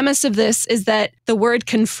the premise of this is that the word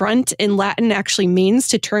confront in Latin actually means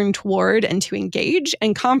to turn toward and to engage,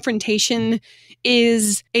 and confrontation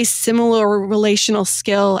is a similar relational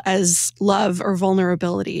skill as love or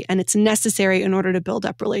vulnerability, and it's necessary in order to build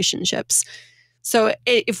up relationships. So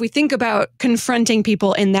if we think about confronting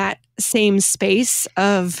people in that same space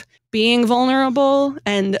of being vulnerable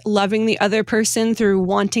and loving the other person through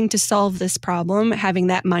wanting to solve this problem, having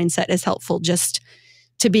that mindset is helpful just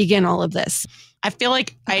to begin all of this. I feel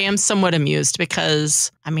like I am somewhat amused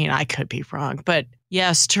because, I mean, I could be wrong, but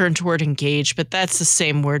yes, turn toward engage, but that's the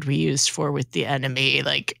same word we used for with the enemy.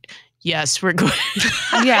 Like, yes, we're going.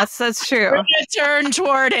 Yes, that's true. We're going to turn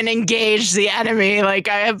toward and engage the enemy. Like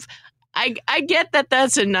I get that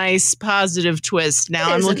that's a nice positive twist.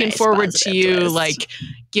 Now I'm looking forward to you like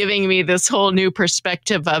giving me this whole new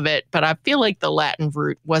perspective of it. But I feel like the Latin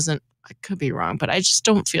root wasn't, I could be wrong, but I just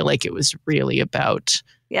don't feel like it was really about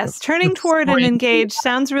Yes, turning toward and engage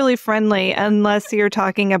sounds really friendly unless you're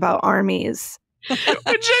talking about armies. Which I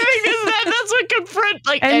think is that's what confront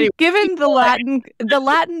And anyway. given the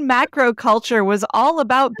Latin macro culture was all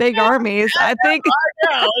about big armies, I think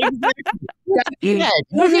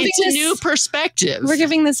It's a new perspective. We're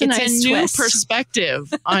giving this a it's nice a new twist.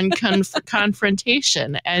 perspective on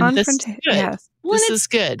confrontation, and this is good. Yes. Well, this is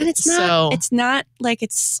good. And it's not like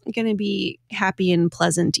it's going to be happy and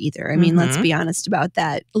pleasant either. I mean, let's be honest about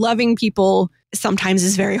that. Loving people sometimes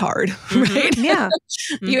is very hard, right? Yeah.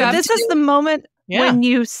 This is the moment when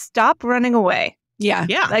you stop running away. Yeah.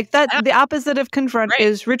 Yeah. Like that, the opposite of confront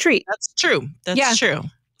is retreat. That's true. That's true.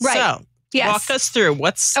 Right. So walk us through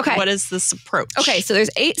what is this approach? Okay. So there's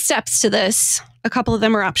 8 steps to this. A couple of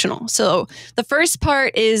them are optional. So the first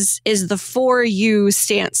part is the for you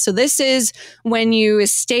stance. So this is when you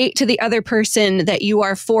state to the other person that you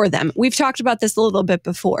are for them. We've talked about this a little bit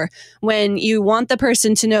before. When you want the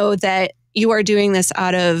person to know that you are doing this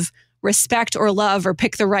out of respect or love, or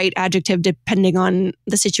pick the right adjective depending on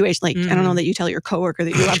the situation. Like, I don't know that you tell your coworker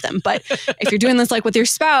that you love them, but if you're doing this like with your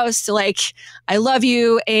spouse, like, I love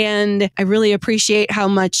you and I really appreciate how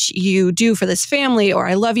much you do for this family, or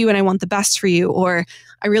I love you and I want the best for you, or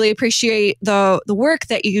I really appreciate the work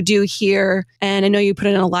that you do here and I know you put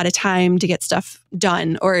in a lot of time to get stuff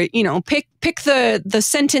done, or, you know, pick the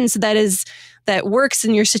sentence that works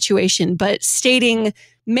in your situation, but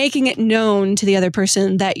making it known to the other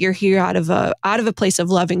person that you're here out of a place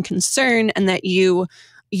of love and concern, and that you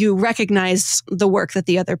recognize the work that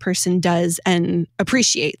the other person does and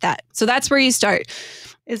appreciate that. So that's where you start.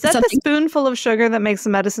 Is that the spoonful of sugar that makes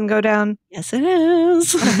the medicine go down? Yes, it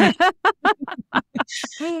is.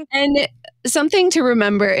 And something to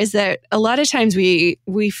remember is that a lot of times we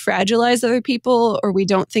fragilize other people, or we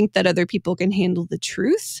don't think that other people can handle the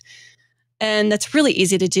truth. And that's really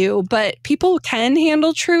easy to do, but people can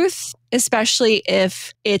handle truth, especially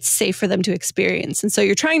if it's safe for them to experience. And so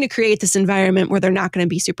you're trying to create this environment where they're not going to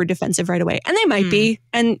be super defensive right away. And they might be,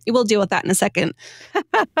 and we'll deal with that in a second.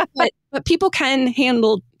 but people can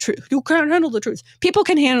handle truth. You can't handle the truth. People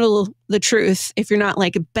can handle the truth if you're not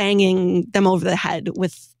like banging them over the head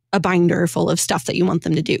with a binder full of stuff that you want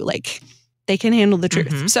them to do. Like, they can handle the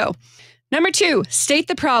truth. So, number 2, state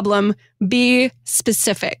the problem, be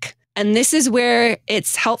specific. And this is where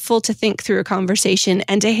it's helpful to think through a conversation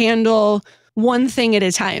and to handle one thing at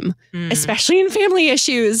a time, especially in family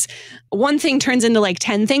issues. One thing turns into like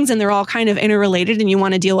 10 things and they're all kind of interrelated and you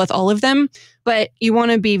want to deal with all of them, but you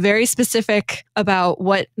want to be very specific about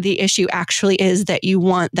what the issue actually is that you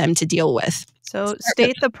want them to deal with. So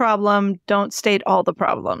state the problem, don't state all the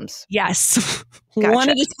problems. Yes. Gotcha. One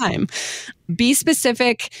at a time. Be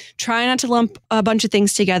specific. Try not to lump a bunch of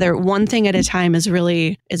things together. One thing at a time is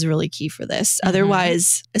really key for this.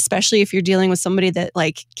 Otherwise, especially if you're dealing with somebody that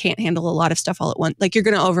like can't handle a lot of stuff all at once, like you're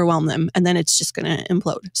going to overwhelm them and then it's just going to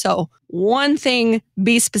implode. So one thing,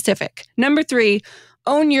 be specific. Number 3,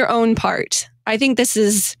 own your own part. I think this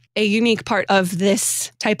is a unique part of this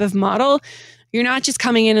type of model. You're not just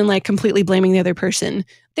coming in and like completely blaming the other person.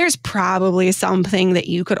 There's probably something that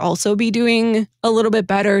you could also be doing a little bit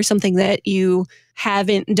better, something that you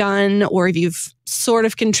haven't done, or if you've sort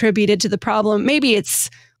of contributed to the problem. Maybe it's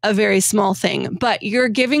a very small thing, but you're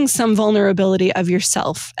giving some vulnerability of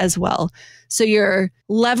yourself as well. So you're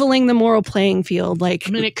leveling the moral playing field. Like,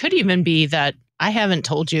 I mean, it could even be that I haven't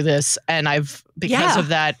told you this, and because of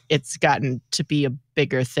that, it's gotten to be a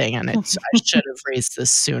bigger thing, and I should have raised this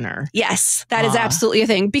sooner. Yes, that is absolutely a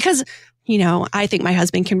thing. Because, you know, I think my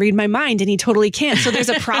husband can read my mind, and he totally can't. So there's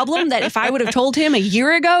a problem that if I would have told him a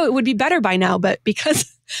year ago, it would be better by now. But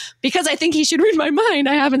because I think he should read my mind,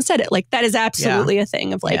 I haven't said it. Like, that is absolutely a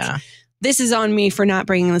thing of like, this is on me for not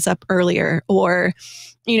bringing this up earlier, or,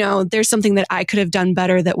 you know, there's something that I could have done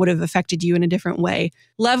better that would have affected you in a different way.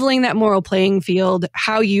 Leveling that moral playing field,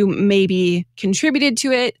 how you maybe contributed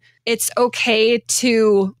to it. It's okay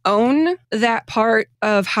to own that part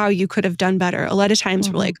of how you could have done better. A lot of times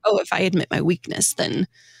we're like, oh, if I admit my weakness, then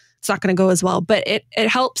it's not going to go as well. But it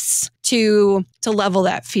helps to level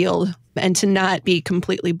that field and to not be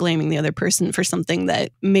completely blaming the other person for something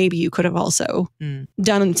that maybe you could have also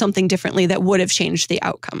done something differently that would have changed the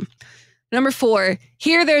outcome. Number 4,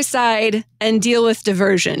 hear their side and deal with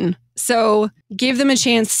diversion. So give them a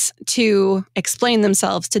chance to explain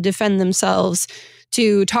themselves, to defend themselves,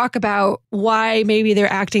 to talk about why maybe they're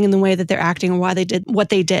acting in the way that they're acting or why they did what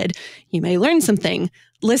they did. You may learn something.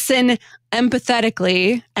 Listen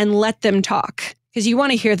empathetically and let them talk, because you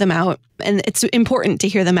want to hear them out, and it's important to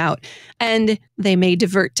hear them out. And they may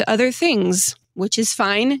divert to other things, which is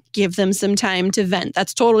fine. Give them some time to vent.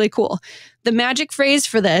 That's totally cool. The magic phrase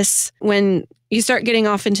for this, when you start getting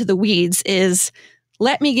off into the weeds is,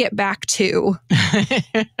 let me get back to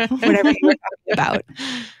whatever you were talking about.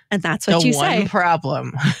 And that's what you say. The one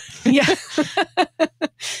problem. Yeah.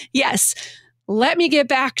 Yes. Let me get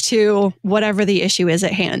back to whatever the issue is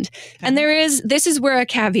at hand. Okay. And this is where a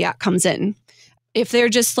caveat comes in. If they're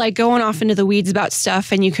just like going off into the weeds about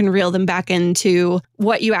stuff and you can reel them back into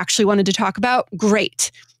what you actually wanted to talk about,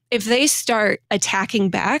 great. If they start attacking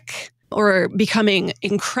back or becoming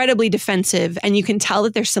incredibly defensive and you can tell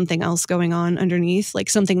that there's something else going on underneath, like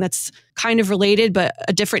something that's kind of related, but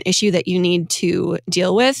a different issue that you need to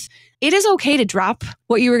deal with, it is okay to drop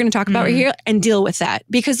what you were going to talk about right here and deal with that,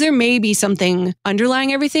 because there may be something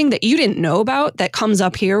underlying everything that you didn't know about that comes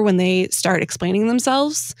up here when they start explaining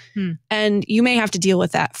themselves. And you may have to deal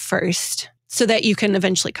with that first so that you can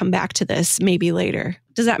eventually come back to this maybe later.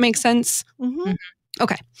 Does that make sense?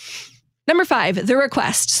 Okay. Number 5, the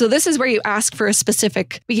request. So this is where you ask for a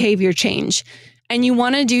specific behavior change, and you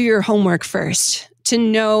want to do your homework first to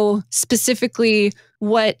know specifically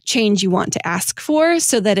what change you want to ask for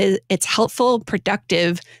so that it's helpful,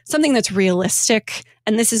 productive, something that's realistic.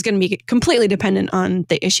 And this is going to be completely dependent on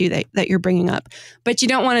the issue that you're bringing up. But you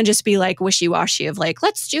don't want to just be like wishy-washy of like,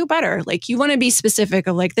 let's do better. Like you want to be specific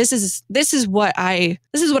of like, this is what I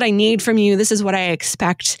need from you. This is what I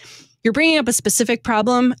expect. You're bringing up a specific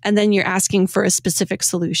problem and then you're asking for a specific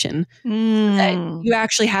solution. That you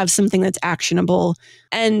actually have something that's actionable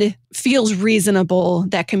and feels reasonable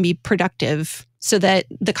that can be productive so that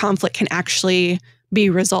the conflict can actually be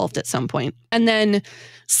resolved at some point. And then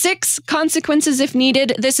 6, consequences if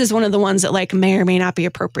needed. This is one of the ones that like may or may not be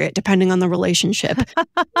appropriate depending on the relationship.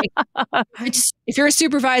 If you're a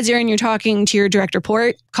supervisor and you're talking to your direct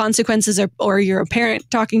report, consequences or you're a parent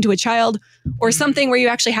talking to a child or something where you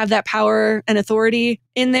actually have that power and authority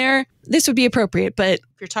in there, this would be appropriate. But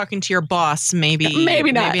if you're talking to your boss, maybe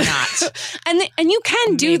not. And you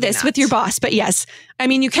can do this with your boss, but yes, I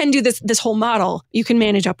mean, you can do this whole model. You can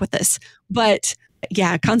manage up with this, but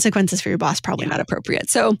yeah, consequences for your boss, probably not appropriate.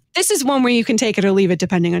 So this is one where you can take it or leave it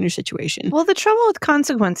depending on your situation. Well, the trouble with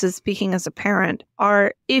consequences, speaking as a parent,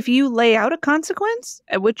 are if you lay out a consequence,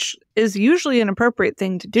 which is usually an appropriate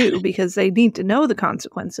thing to do because they need to know the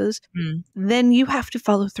consequences, then you have to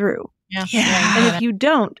follow through. Yeah. And if you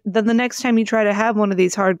don't, then the next time you try to have one of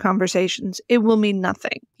these hard conversations, it will mean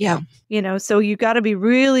nothing. Yeah. So you got to be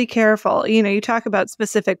really careful. You talk about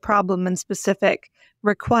specific problem and specific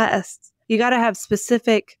requests. You got to have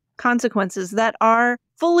specific consequences that are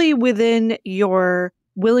fully within your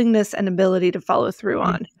willingness and ability to follow through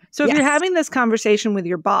on. So if you're having this conversation with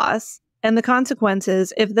your boss and the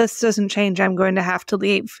consequences, if this doesn't change, I'm going to have to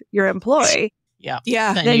leave your employee.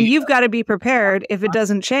 Then you've got to be prepared if it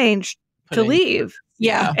doesn't change to leave.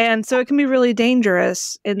 Yeah. And so it can be really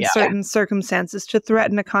dangerous in certain circumstances to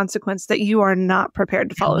threaten a consequence that you are not prepared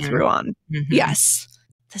to follow through on. Yes.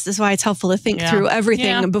 This is why it's helpful to think through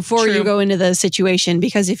everything before you go into the situation,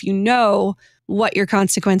 because if you know what your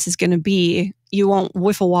consequence is going to be, you won't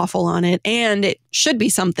whiffle waffle on it. And it should be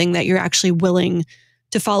something that you're actually willing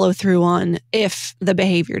to follow through on if the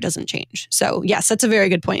behavior doesn't change. So yes, that's a very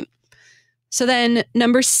good point. So then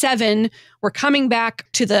number 7, we're coming back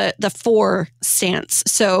to the 4 stance.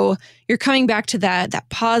 So you're coming back to that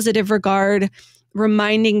positive regard,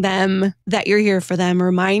 reminding them that you're here for them,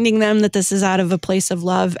 reminding them that this is out of a place of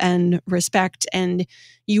love and respect, and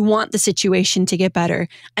you want the situation to get better.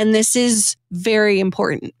 And this is very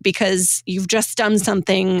important because you've just done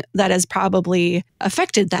something that has probably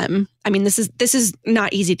affected them. I mean, this is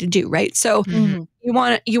not easy to do, right? So you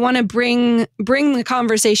want to bring the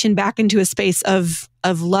conversation back into a space of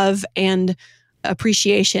love and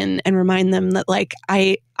appreciation and remind them that like,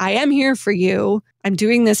 I am here for you. I'm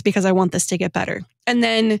doing this because I want this to get better. And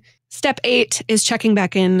then step 8 is checking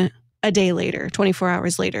back in a day later, 24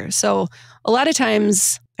 hours later. So a lot of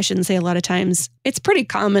times, I shouldn't say a lot of times, it's pretty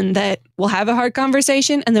common that we'll have a hard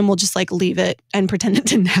conversation and then we'll just like leave it and pretend it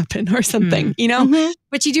didn't happen or something,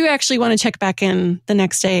 But you do actually want to check back in the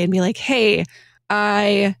next day and be like, hey,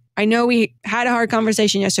 I know we had a hard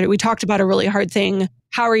conversation yesterday. We talked about a really hard thing.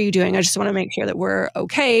 How are you doing? I just want to make sure that we're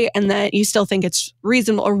okay and that you still think it's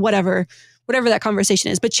reasonable or whatever that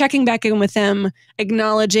conversation is. But checking back in with them,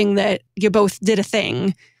 acknowledging that you both did a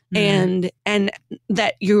thing and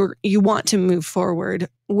that you want to move forward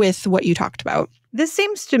with what you talked about. This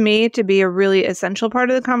seems to me to be a really essential part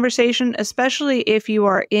of the conversation, especially if you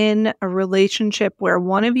are in a relationship where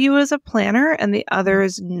one of you is a planner and the other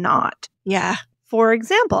is not. Yeah. For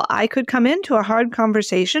example, I could come into a hard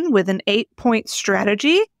conversation with an 8-point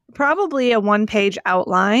strategy, probably a 1-page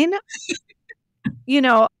outline,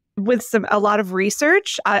 with a lot of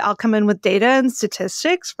research. I'll come in with data and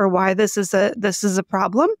statistics for why this is a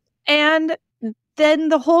problem. And then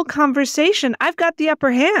the whole conversation, I've got the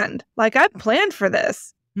upper hand. Like, I've planned for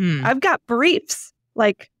this. I've got briefs,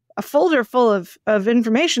 like a folder full of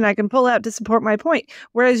information I can pull out to support my point.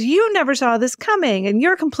 Whereas you never saw this coming and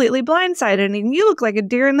you're completely blindsided and you look like a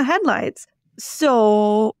deer in the headlights.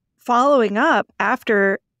 So following up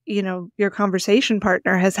after, your conversation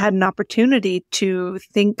partner has had an opportunity to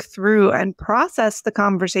think through and process the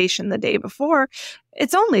conversation the day before,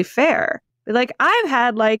 it's only fair. Like, I've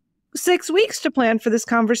had 6 weeks to plan for this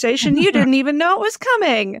conversation. You didn't even know it was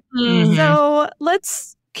coming. Mhm. So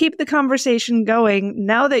let's keep the conversation going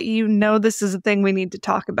now that you know this is a thing we need to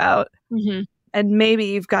talk about. Mhm. And maybe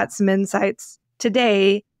you've got some insights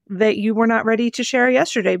today that you were not ready to share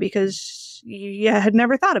yesterday because you had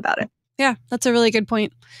never thought about it. Yeah, that's a really good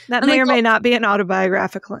point. That And may like or may not be an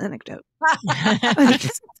autobiographical anecdote.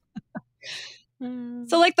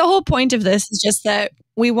 So like the whole point of this is just that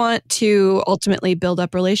we want to ultimately build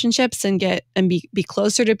up relationships and be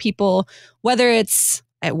closer to people, whether it's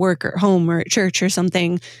at work or home or at church or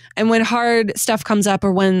something. And when hard stuff comes up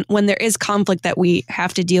or when there is conflict that we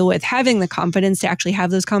have to deal with, having the confidence to actually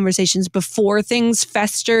have those conversations before things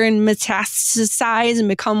fester and metastasize and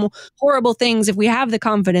become horrible things, if we have the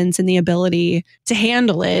confidence and the ability to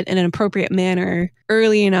handle it in an appropriate manner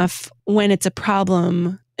early enough when it's a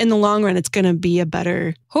problem, in the long run, it's going to be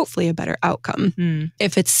hopefully a better outcome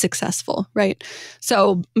if it's successful, right?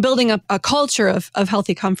 So building up a culture of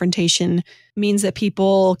healthy confrontation means that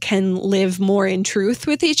people can live more in truth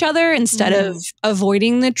with each other instead of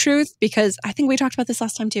avoiding the truth. Because I think we talked about this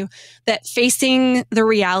last time too, that facing the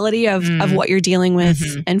reality of what you're dealing with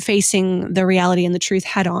and facing the reality and the truth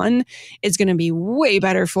head on is going to be way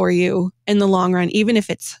better for you in the long run, even if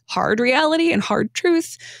it's hard reality and hard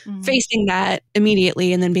truth. Facing that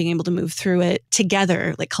immediately and then being able to move through it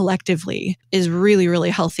together, like collectively, is really, really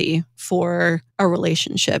healthy for a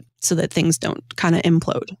relationship so that things don't kind of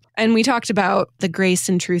implode. And we talked about the grace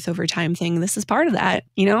and truth over time thing. This is part of that,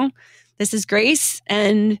 this is grace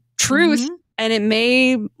and truth. And it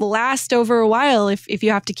may last over a while if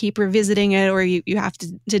you have to keep revisiting it or you have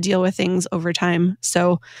to deal with things over time.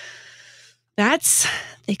 So that's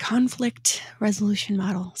the conflict resolution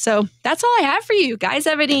model. So that's all I have for you. Guys,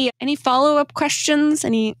 have any follow-up questions?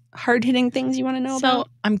 Any hard-hitting things you want to know about?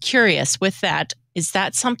 So I'm curious with that. Is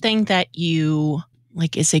that something that you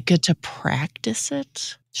is it good to practice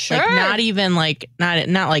it? Sure. Not even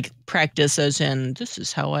not like practice as in this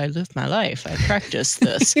is how I live my life. I practice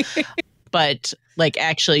this. But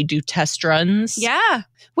actually do test runs. Yeah.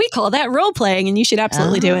 We call that role playing and you should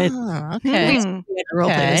absolutely do it. Okay. We had to role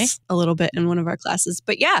play this a little bit in one of our classes.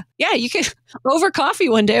 But yeah, you could over coffee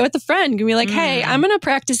one day with a friend and be like, hey, I'm going to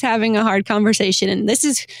practice having a hard conversation. And this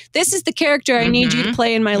is the character I need you to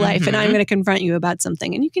play in my life. And I'm going to confront you about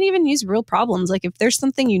something. And you can even use real problems. Like if there's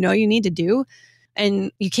something you need to do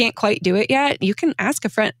and you can't quite do it yet, you can ask a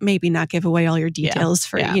friend, maybe not give away all your details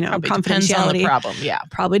for, confidentiality. Depends on the problem. Yeah.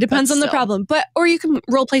 Probably depends on the problem. Or you can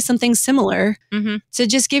role play something similar to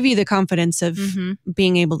just give you the confidence of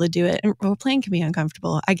being able to do it. And role playing can be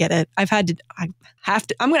uncomfortable. I get it. I'm going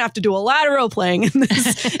to have to do a lot of role playing in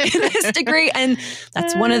this degree. And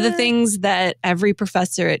that's one of the things that every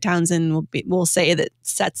professor at Townsend will say that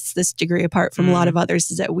sets this degree apart from a lot of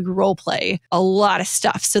others is that we role play a lot of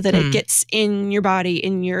stuff so that it gets in your body,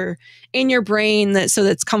 in your brain, so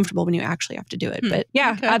that's comfortable when you actually have to do it. But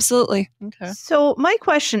yeah, absolutely. Okay. So my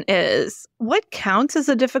question is, what counts as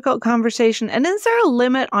a difficult conversation? And is there a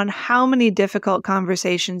limit on how many difficult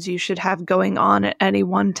conversations you should have going on at any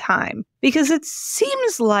one time? Because it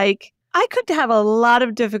seems like I could have a lot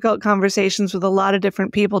of difficult conversations with a lot of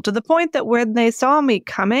different people to the point that when they saw me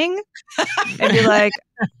coming, I'd be like,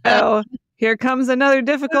 oh, here comes another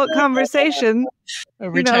difficult conversation. Hey,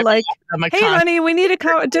 honey, we need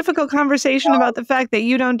a difficult conversation about the fact that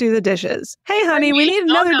you don't do the dishes. Hey, honey, we need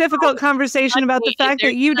another difficult conversation about the fact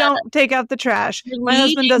that you don't take out the trash. My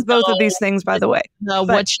husband does both of these things, by the way.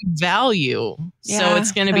 What you value. Yeah. So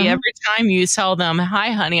it's going to be every time you tell them, hi,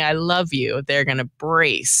 honey, I love you, they're going to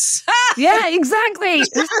brace. Yeah, exactly.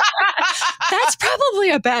 That's probably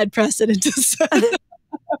a bad precedent to set.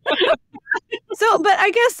 So, but I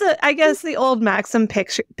guess the old maxim,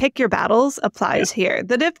 pick your battles, applies here.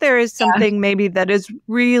 That if there is something maybe that is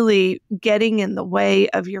really getting in the way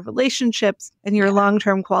of your relationships and your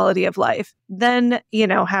long-term quality of life, then,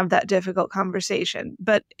 have that difficult conversation.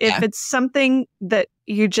 But if it's something that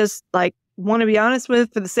you just want to be honest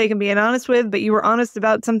with for the sake of being honest with, but you were honest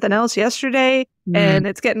about something else yesterday and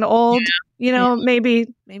it's getting old, maybe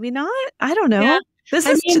not. I don't know. Yeah. This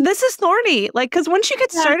is thorny. Like, because once you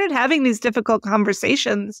get started having these difficult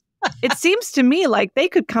conversations, it seems to me like they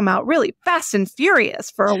could come out really fast and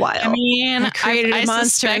furious for a while. I mean, I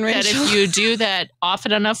suspect that Rachel. if you do that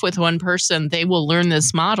often enough with one person, they will learn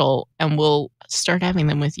this model and will start having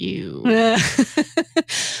them with you. I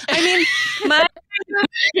mean, my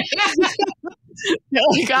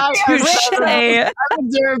I've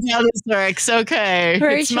observed how this works. Okay,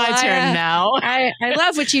 Rachel, it's my turn now. I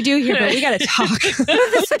love what you do here, but we got to talk.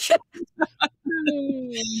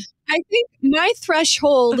 I think my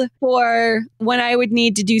threshold for when I would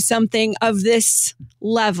need to do something of this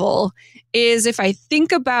level is if I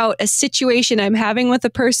think about a situation I'm having with a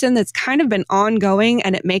person that's kind of been ongoing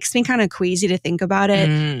and it makes me kind of queasy to think about it.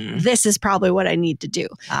 This is probably what I need to do.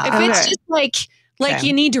 If it's just like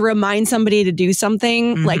you need to remind somebody to do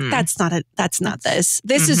something, like that's not this.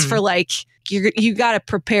 This is for like, you got to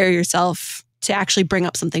prepare yourself to actually bring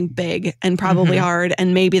up something big and probably hard.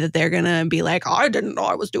 And maybe that they're going to be like, oh, I didn't know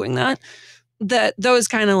I was doing that. Those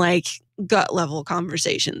kind of like gut level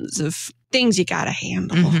conversations of things you got to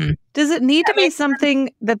handle. Does it need to be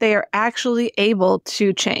something that they are actually able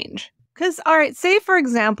to change? Because, all right, say, for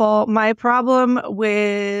example, my problem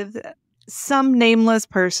with some nameless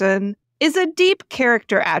person is a deep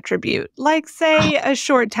character attribute, like, say, a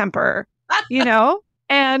short temper, you know?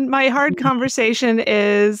 And my hard conversation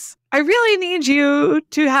is, I really need you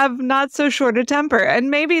to have not so short a temper. And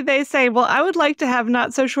maybe they say, well, I would like to have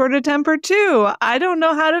not so short a temper too. I don't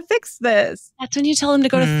know how to fix this. That's when you tell them to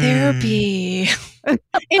go to therapy. In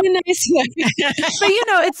a nice way. But you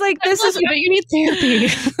know, it's like this is, but you need therapy.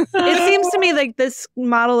 It seems to me like this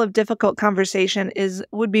model of difficult conversation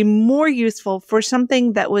would be more useful for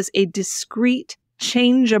something that was a discrete,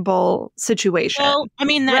 changeable situation. Well, I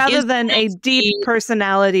mean, rather than a deep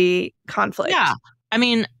personality conflict. Yeah. I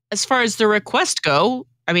mean, as far as the request go,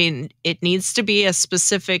 I mean, it needs to be a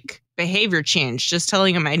specific behavior change. Just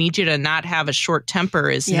telling them I need you to not have a short temper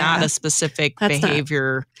is not a specific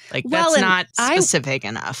behavior. That's not specific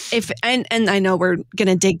enough. And I know we're going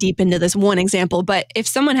to dig deep into this one example, but if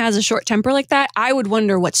someone has a short temper like that, I would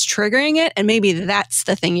wonder what's triggering it. And maybe that's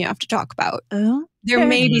the thing you have to talk about. There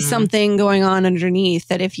may be something going on underneath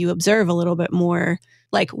that if you observe a little bit more,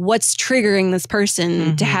 like what's triggering this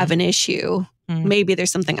person to have an issue. Maybe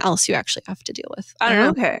there's something else you actually have to deal with. I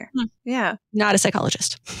don't know. Okay. Yeah. Not a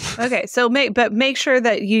psychologist. Okay. So make sure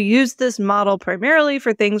that you use this model primarily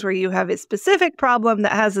for things where you have a specific problem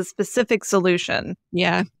that has a specific solution.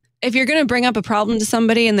 Yeah. If you're going to bring up a problem to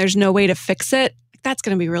somebody and there's no way to fix it, that's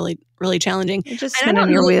going to be really, really challenging. You're just spinning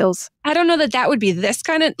your wheels. I don't know that would be this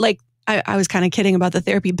kind of like, I was kind of kidding about the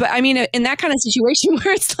therapy, but I mean, in that kind of situation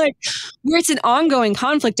where it's an ongoing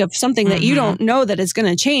conflict of something that you don't know that is going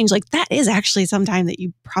to change, like that is actually some time that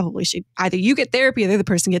you probably should either you get therapy or the other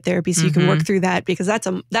person get therapy so you can work through that, because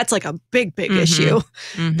that's like a big issue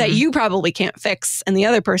that you probably can't fix and the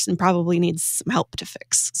other person probably needs some help to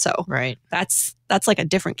fix. So that's like a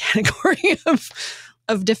different category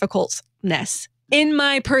of difficultness in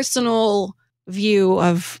my personal view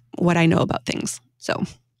of what I know about things. So.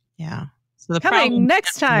 Yeah. So the coming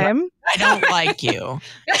next time, I don't like you.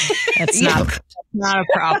 That's not a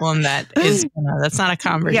problem. That's not a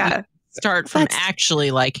conversation. Yeah. Start from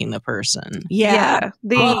actually liking the person. Yeah.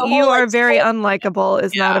 You are very unlikable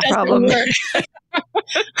is not a problem.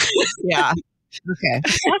 Yeah.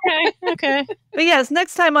 Okay. But yes,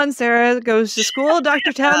 next time on Sarah Goes to School,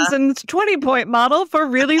 Dr. Townsend's 20-point model for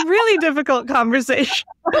really, really difficult conversation.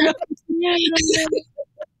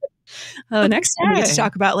 Oh, next time we get to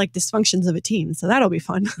talk about like dysfunctions of a team, so that'll be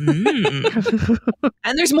fun. And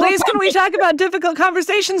there's more. Please, can we talk about difficult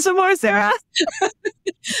conversations some more, Sarah?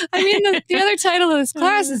 I mean, the other title of this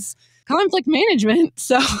class is conflict management,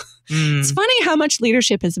 so it's funny how much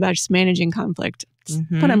leadership is about just managing conflict. It's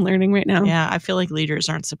what I'm learning right now. Yeah, I feel like leaders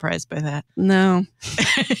aren't surprised by that. No.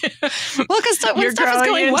 Well, because stuff is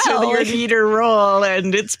going into well, your leader role,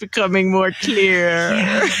 and it's becoming more clear.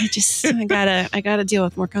 Yeah, I gotta deal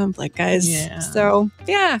with more conflict, guys. Yeah. So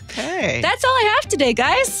yeah, that's all I have today,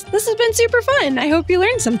 guys. This has been super fun. I hope you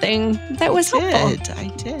learned something that was helpful.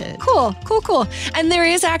 I did. Cool. And there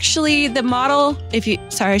is actually the model.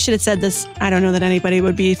 Sorry, I should have said this. I don't know that anybody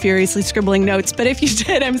would be furiously scribbling notes, but if you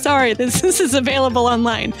did, I'm sorry. This is available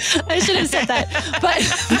online. I should have said that, but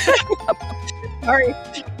sorry.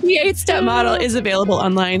 The 8-step model is available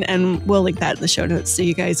online, and we'll link that in the show notes so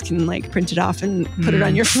you guys can like print it off and put it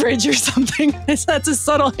on your fridge or something. That's a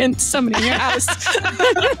subtle hint to somebody in your house.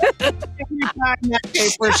 Every time that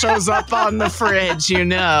paper shows up on the fridge, you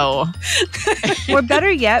know. Or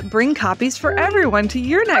better yet, bring copies for everyone to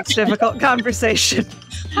your next difficult conversation.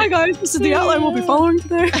 Hi guys, this is the outline we'll be following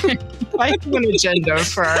today. I have an agenda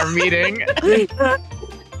for our meeting.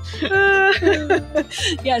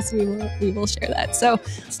 Yes, we will share that. So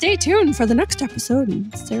stay tuned for the next episode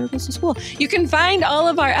and Sarah Goes to School. You can find all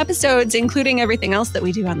of our episodes, including everything else that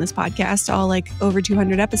we do on this podcast, all like over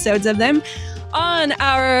 200 episodes of them, on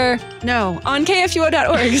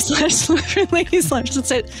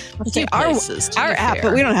kfuo.org/LutheranLadies/. Let's say our app,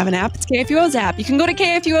 but we don't have an app. It's KFUO's app. You can go to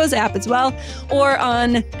KFUO's app as well, or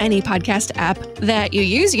on any podcast app that you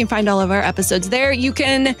use. You can find all of our episodes there. You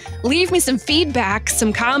can leave me some feedback,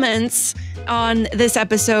 some comments on this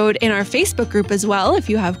episode in our Facebook group as well. If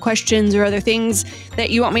you have questions or other things that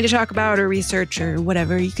you want me to talk about or research or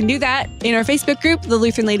whatever, you can do that in our Facebook group, the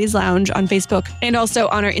Lutheran Ladies Lounge on Facebook, and also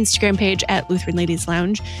on our Instagram page at Lutheran Ladies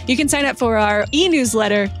Lounge. You can sign up for our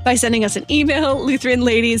e-newsletter by sending us an email,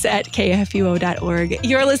 lutheranladies@kfuo.org.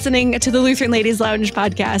 You're listening to the Lutheran Ladies Lounge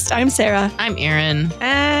podcast. I'm Sarah. I'm Erin.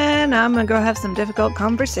 And I'm going to go have some difficult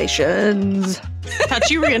conversations. Thought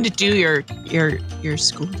you were going to do your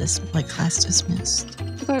school class dismissed.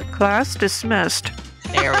 Class dismissed.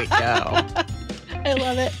 There we go. I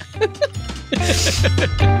love it.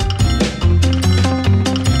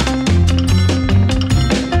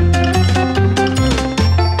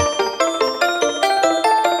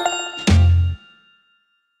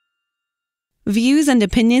 Views and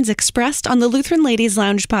opinions expressed on the Lutheran Ladies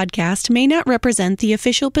Lounge podcast may not represent the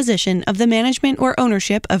official position of the management or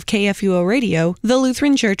ownership of KFUO Radio, the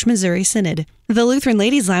Lutheran Church Missouri Synod. The Lutheran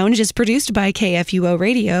Ladies Lounge is produced by KFUO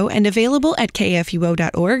Radio and available at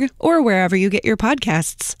kfuo.org or wherever you get your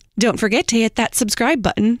podcasts. Don't forget to hit that subscribe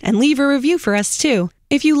button and leave a review for us too.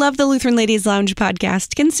 If you love the Lutheran Ladies Lounge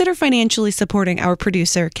podcast, consider financially supporting our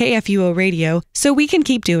producer, KFUO Radio, so we can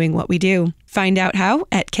keep doing what we do. Find out how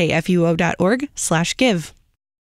at kfuo.org/give.